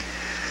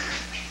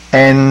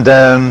 And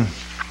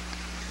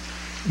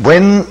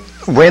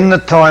when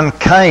the time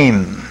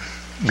came,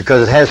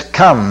 because it has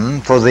come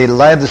for the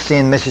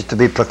Laodicean message to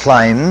be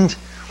proclaimed,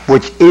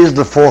 which is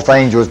the fourth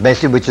angel's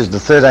message, which is the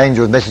third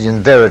angel's message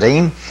in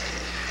verity,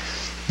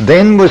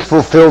 then was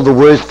fulfilled the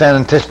words found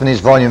in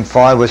Testimonies Volume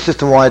 5, where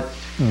Sister White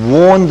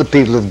warned the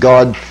people of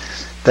God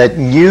that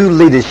new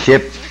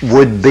leadership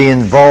would be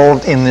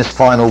involved in this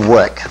final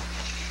work.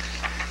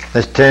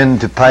 Let's turn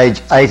to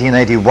page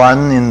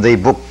 1881 in the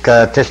book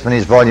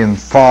Testimonies Volume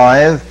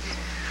 5,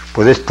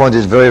 where this point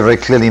is very, very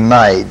clearly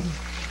made.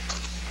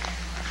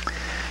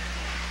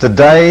 The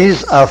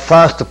days are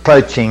fast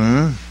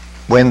approaching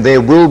when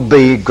there will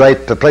be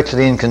great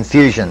perplexity and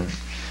confusion.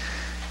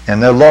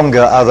 And no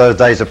longer are those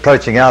days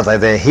approaching, are they?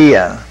 They're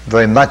here,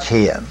 very much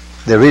here.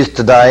 There is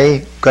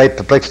today great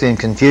perplexity and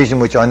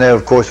confusion, which I know,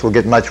 of course, will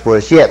get much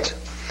worse yet.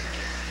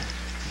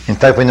 In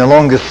fact, we no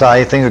longer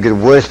say things will get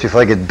worse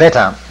before they get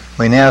better.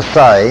 We now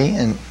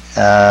say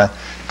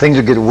things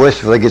will get worse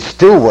before they get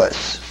still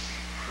worse.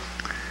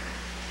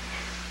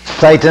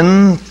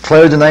 Satan,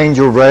 clothed in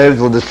angel robes,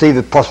 will deceive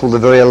if possible the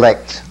very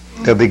elect.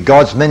 There will be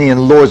God's many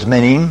and Lord's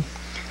many.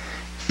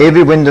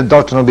 Every wind of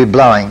doctrine will be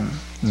blowing.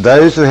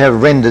 Those who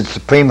have rendered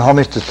supreme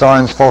homage to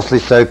science falsely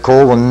so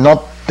called will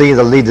not be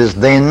the leaders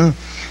then.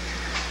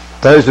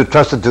 Those who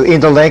trusted to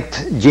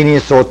intellect,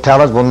 genius or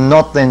talent will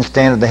not then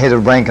stand at the head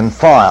of rank and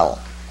file.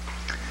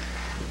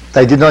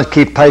 They did not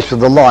keep pace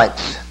with the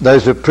light.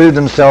 Those who proved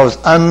themselves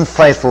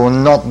unfaithful will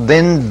not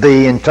then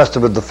be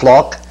entrusted with the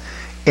flock.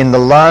 In the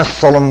last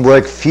solemn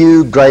work,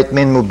 few great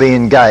men will be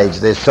engaged.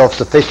 They're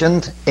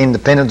self-sufficient,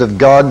 independent of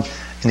God,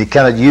 and he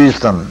cannot use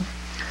them.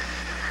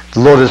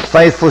 The Lord has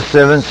faithful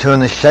servants who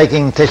in the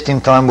shaking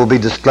testing time will be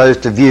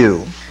disclosed to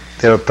view.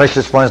 There are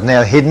precious ones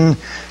now hidden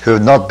who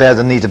have not bowed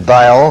the knee to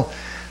Baal.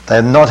 They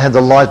have not had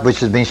the light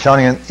which has been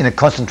shining in a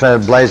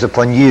concentrated blaze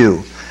upon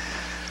you.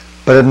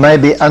 But it may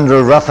be under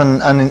a rough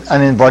and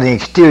uninviting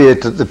exterior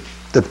that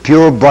the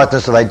pure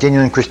brightness of a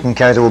genuine Christian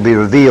character will be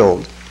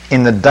revealed.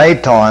 In the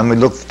daytime we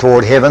look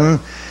toward heaven,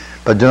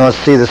 but do not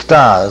see the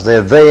stars. They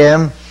are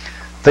there,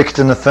 fixed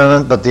in the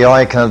firmament, but the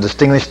eye cannot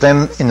distinguish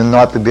them. In the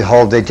night we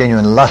behold their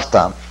genuine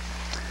lustre.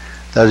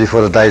 Those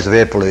before the days of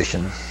air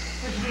pollution.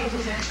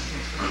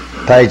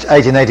 Page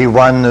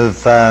 1881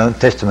 of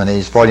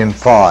Testimonies, Volume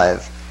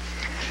 5.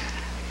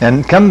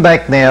 And come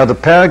back now, the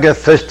paragraph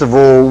first of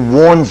all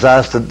warns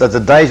us that the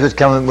days which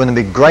come when there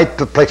will be great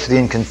perplexity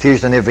and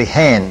confusion on every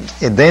hand.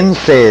 It then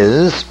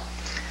says,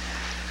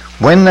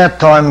 When that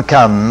time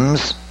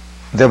comes,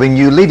 there'll be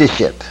new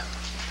leadership.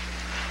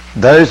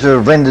 Those who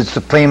have rendered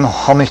supreme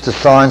homage to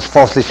science,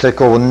 falsely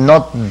so-called, will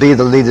not be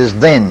the leaders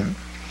then.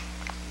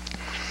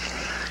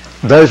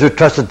 Those who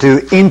trusted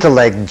to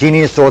intellect,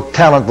 genius or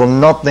talent will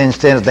not then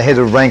stand at the head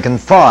of rank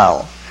and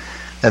file.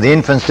 Now the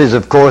inference is,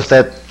 of course,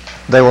 that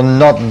they will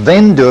not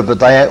then do it, but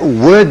they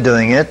were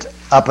doing it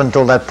up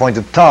until that point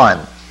of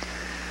time.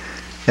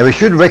 Now we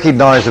should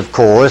recognise, of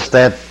course,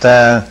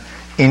 that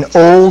in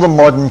all the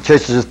modern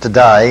churches of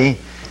today,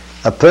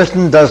 a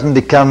person doesn't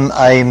become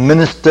a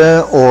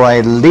minister or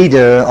a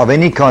leader of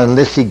any kind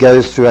unless he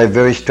goes through a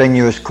very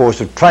strenuous course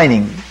of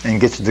training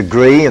and gets a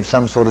degree of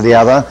some sort or the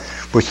other,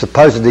 which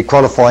supposedly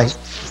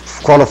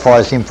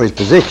qualifies him for his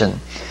position.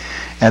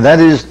 And that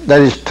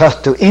is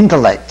trust to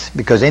intellect,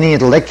 because any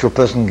intellectual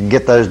person can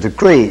get those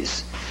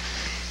degrees.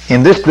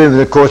 In this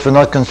movement, of course, we're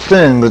not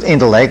concerned with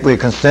intellect, we're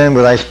concerned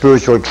with a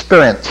spiritual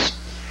experience.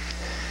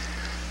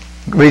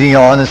 Reading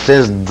on, it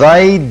says,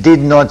 they did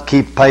not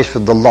keep pace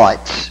with the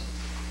light.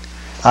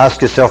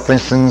 Ask yourself, for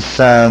instance,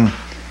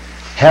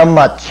 how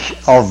much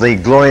of the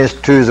glorious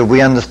truths that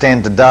we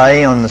understand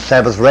today on the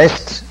Sabbath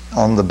rest,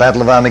 on the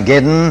Battle of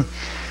Armageddon,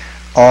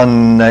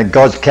 on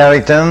God's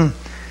character,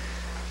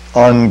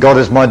 on God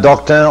is my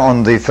doctor,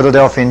 on the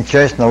Philadelphian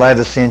church and the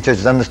Laodicean church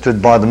is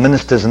understood by the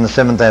ministers in the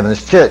Seventh-day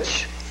Adventist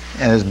church.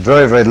 And it's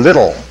very, very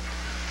little.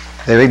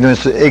 Their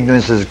ignorance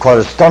is quite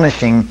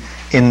astonishing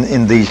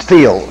in these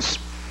fields.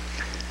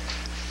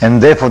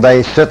 And therefore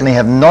they certainly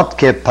have not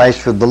kept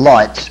pace with the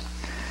light.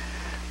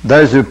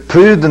 Those who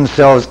prove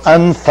themselves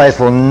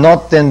unfaithful will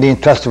not then be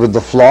entrusted with the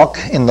flock.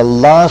 In the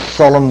last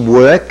solemn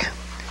work,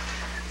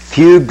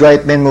 few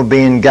great men will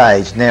be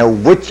engaged. Now,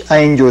 which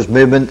angel's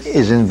movement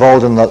is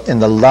involved in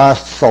the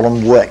last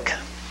solemn work?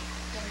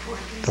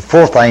 The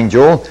fourth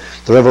angel,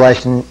 the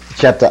Revelation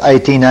chapter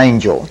 18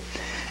 angel.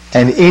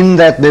 And in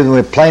that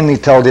movement we're plainly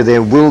told you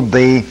there will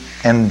be,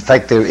 and in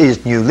fact there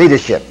is, new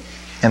leadership.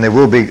 And there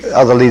will be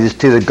other leaders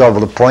too that God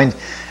will appoint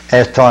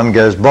as time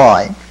goes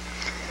by.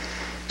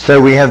 So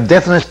we have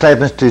definite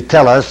statements to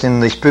tell us in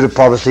the spirit of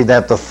prophecy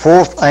that the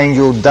fourth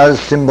angel does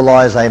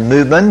symbolize a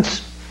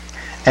movement,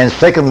 and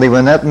secondly,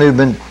 as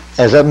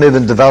that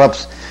movement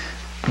develops,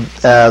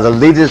 the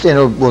leaders in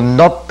it will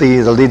not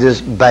be the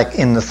leaders back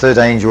in the third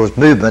angel's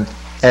movement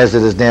as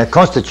it is now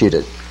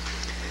constituted.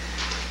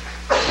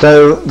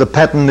 So the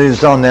pattern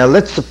moves on. Now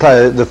let's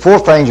suppose the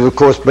fourth angel, of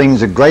course,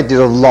 brings a great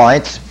deal of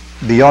light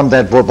beyond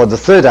that brought by the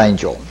third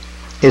angel.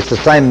 It's the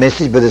same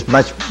message, but it's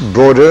much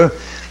broader,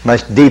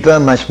 much deeper,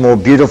 much more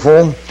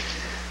beautiful,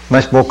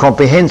 much more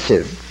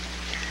comprehensive.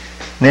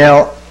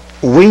 Now,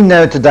 we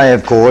know today,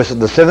 of course, that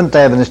the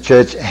Seventh-day Adventist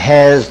Church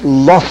has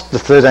lost the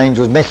third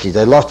angel's message.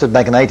 They lost it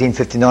back in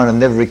 1859 and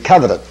never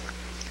recovered it.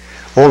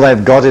 All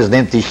they've got is an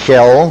empty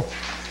shell,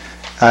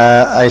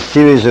 a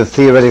series of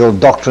theoretical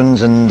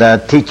doctrines and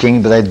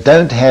teaching, but they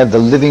don't have the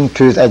living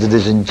truth as it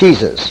is in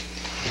Jesus.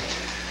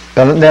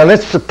 But now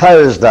let's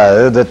suppose,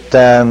 though, that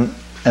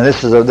and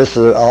this is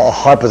a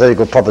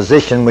hypothetical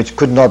proposition which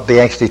could not be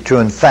actually true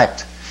in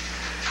fact.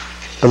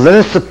 But let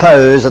us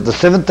suppose that the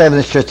Seventh-day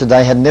Adventist Church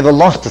today had never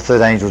lost the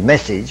third angel's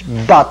message,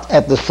 but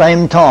at the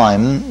same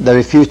time they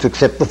refused to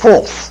accept the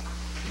fourth.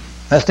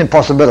 That's an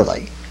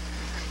impossibility.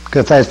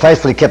 Because if they had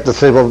faithfully kept the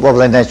third, what would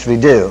they naturally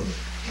do?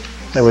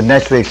 They would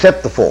naturally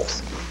accept the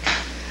fourth.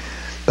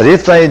 But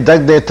if they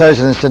dug their toes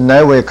in and said,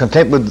 no, we're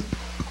content with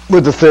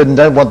the third and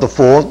don't want the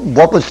fourth,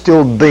 what would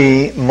still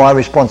be my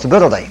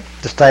responsibility?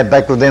 To stay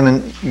back with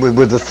them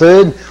with the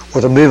third, or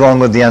to move on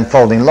with the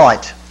unfolding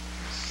light?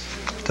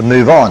 To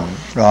move on,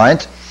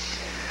 right?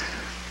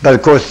 But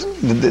of course,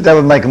 that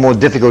would make a more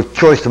difficult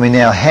choice than we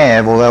now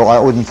have, although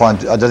I don't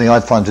think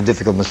I'd find it too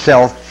difficult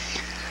myself.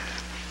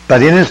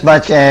 But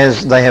inasmuch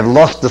as they have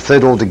lost the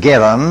third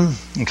altogether,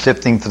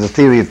 excepting for the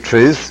theory of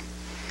truth,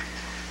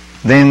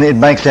 then it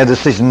makes our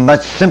decision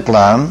much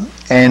simpler.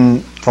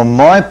 And for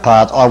my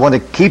part, I want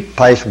to keep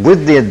pace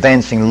with the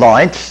advancing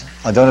light.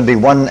 I don't want to be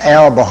 1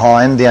 hour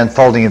behind the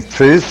unfolding of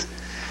truth,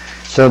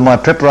 so my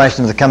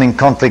preparation for the coming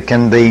conflict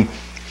can be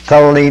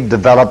thoroughly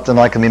developed and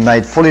I can be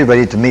made fully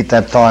ready to meet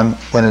that time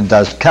when it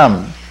does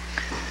come.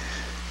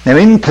 Now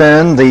in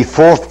turn, the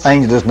fourth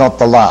angel is not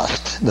the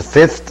last. The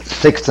fifth,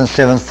 sixth and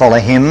seventh follow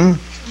him,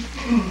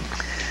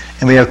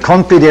 and we have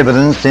concrete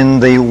evidence in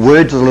the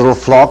words of the little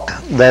flock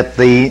that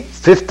the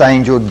fifth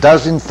angel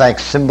does in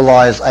fact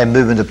symbolize a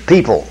movement of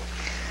people.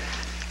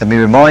 Let me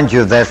remind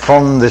you of that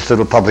from this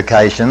little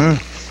publication.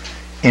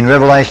 In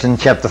Revelation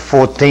chapter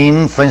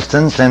 14, for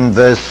instance, and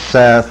verse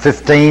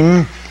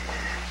 15,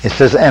 it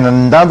says, and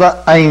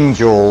another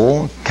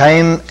angel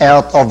came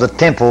out of the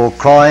temple,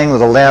 crying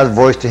with a loud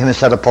voice to him who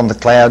sat upon the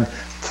cloud,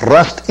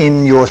 thrust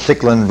in your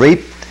sickle and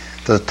reap,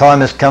 for the time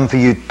has come for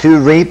you to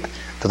reap,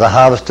 for the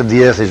harvest of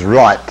the earth is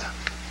ripe.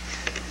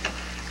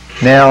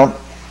 Now,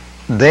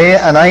 there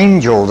an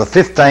angel, the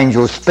fifth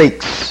angel,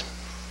 speaks.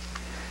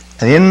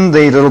 And in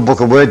the little book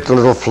of words, the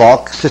little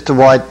flock, Sister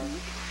White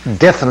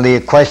definitely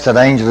equates that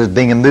angel as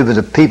being a movement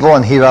of people,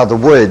 and here are the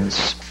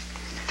words.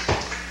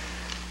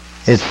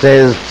 It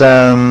says,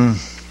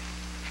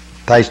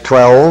 page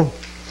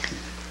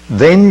 12,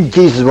 Then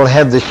Jesus will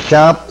have the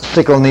sharp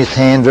sickle in his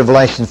hand,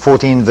 Revelation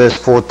 14 verse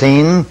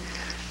 14,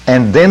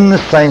 and then the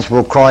saints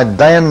will cry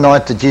day and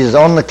night to Jesus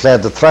on the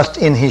cloud to thrust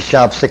in his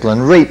sharp sickle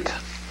and reap.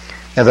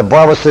 Now the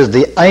Bible says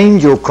the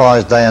angel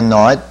cries day and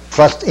night,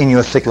 thrust in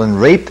your sickle and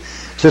reap.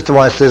 Sister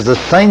White says the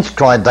saints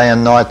cry day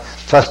and night,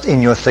 thrust in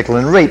your sickle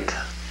and reap.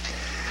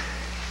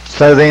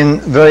 So then,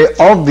 very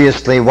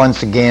obviously,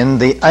 once again,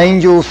 the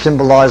angels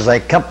symbolise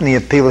a company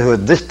of people who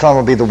at this time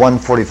will be the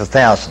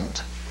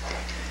 144,000,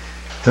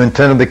 who in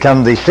turn will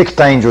become the sixth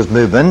angels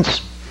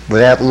movement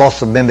without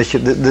loss of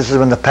membership. This is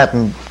when the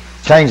pattern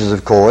changes,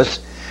 of course.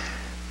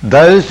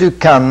 Those who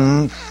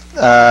become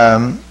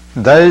the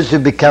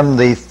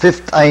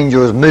fifth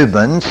angels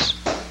movements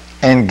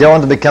and go on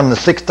to become the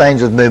sixth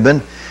angels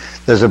movement,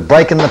 there's a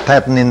break in the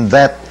pattern in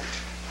that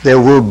there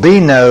will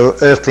be no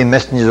earthly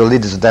messengers or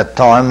leaders at that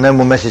time, no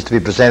more message to be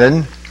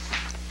presented.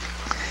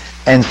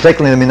 And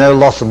secondly, there will be no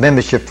loss of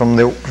membership from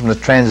the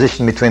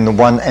transition between the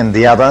one and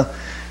the other,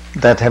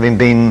 that having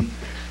been,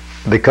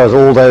 because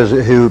all those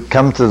who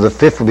come to the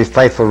fifth will be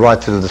faithful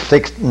right through to the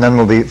sixth, none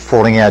will be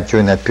falling out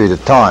during that period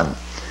of time.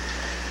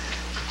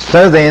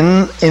 So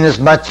then,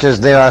 inasmuch as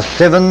there are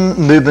 7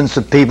 movements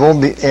of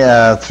people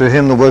through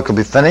whom the work will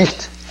be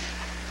finished,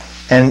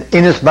 and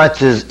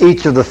inasmuch as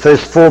each of the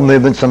first 4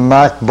 movements are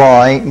marked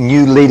by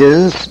new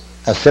leaders,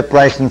 a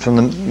separation from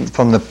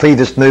the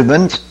previous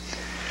movement,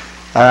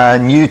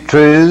 new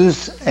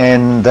truths,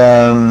 and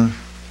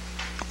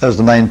those are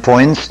the main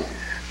points,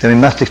 then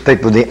we must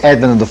expect with the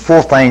advent of the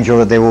 4th angel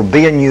that there will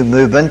be a new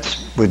movement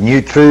with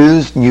new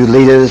truths, new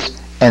leaders,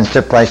 and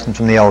separation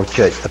from the old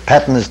church. The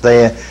pattern is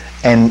there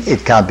and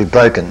it can't be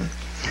broken.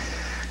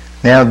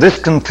 Now this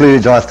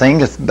concludes, I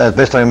think, as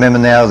best I remember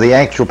now, the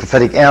actual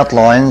prophetic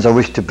outlines I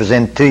wish to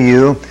present to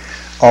you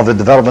of the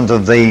development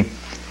of the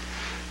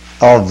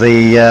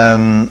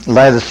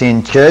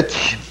Laodicean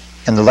church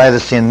and the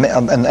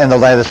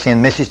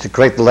Laodicean message to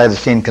correct the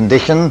Laodicean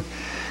condition.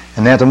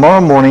 And now tomorrow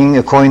morning,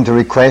 according to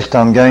request,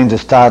 I'm going to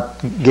start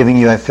giving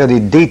you a fairly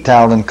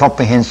detailed and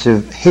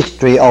comprehensive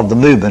history of the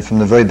movement from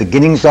the very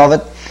beginnings of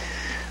it,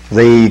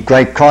 the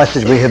great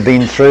crisis we have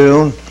been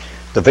through,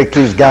 the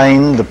victories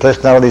gained, the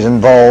personalities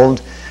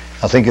involved.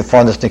 I think you'll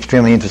find this an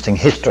extremely interesting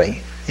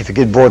history. If you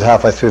get bored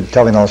halfway through,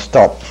 tell me and I'll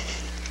stop.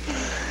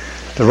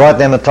 But right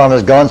now the time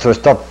has gone, so we'll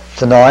stop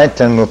tonight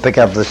and we'll pick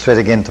up this thread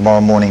again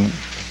tomorrow morning.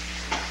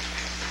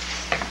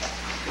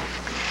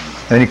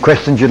 Any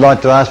questions you'd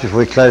like to ask before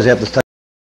we close out the study?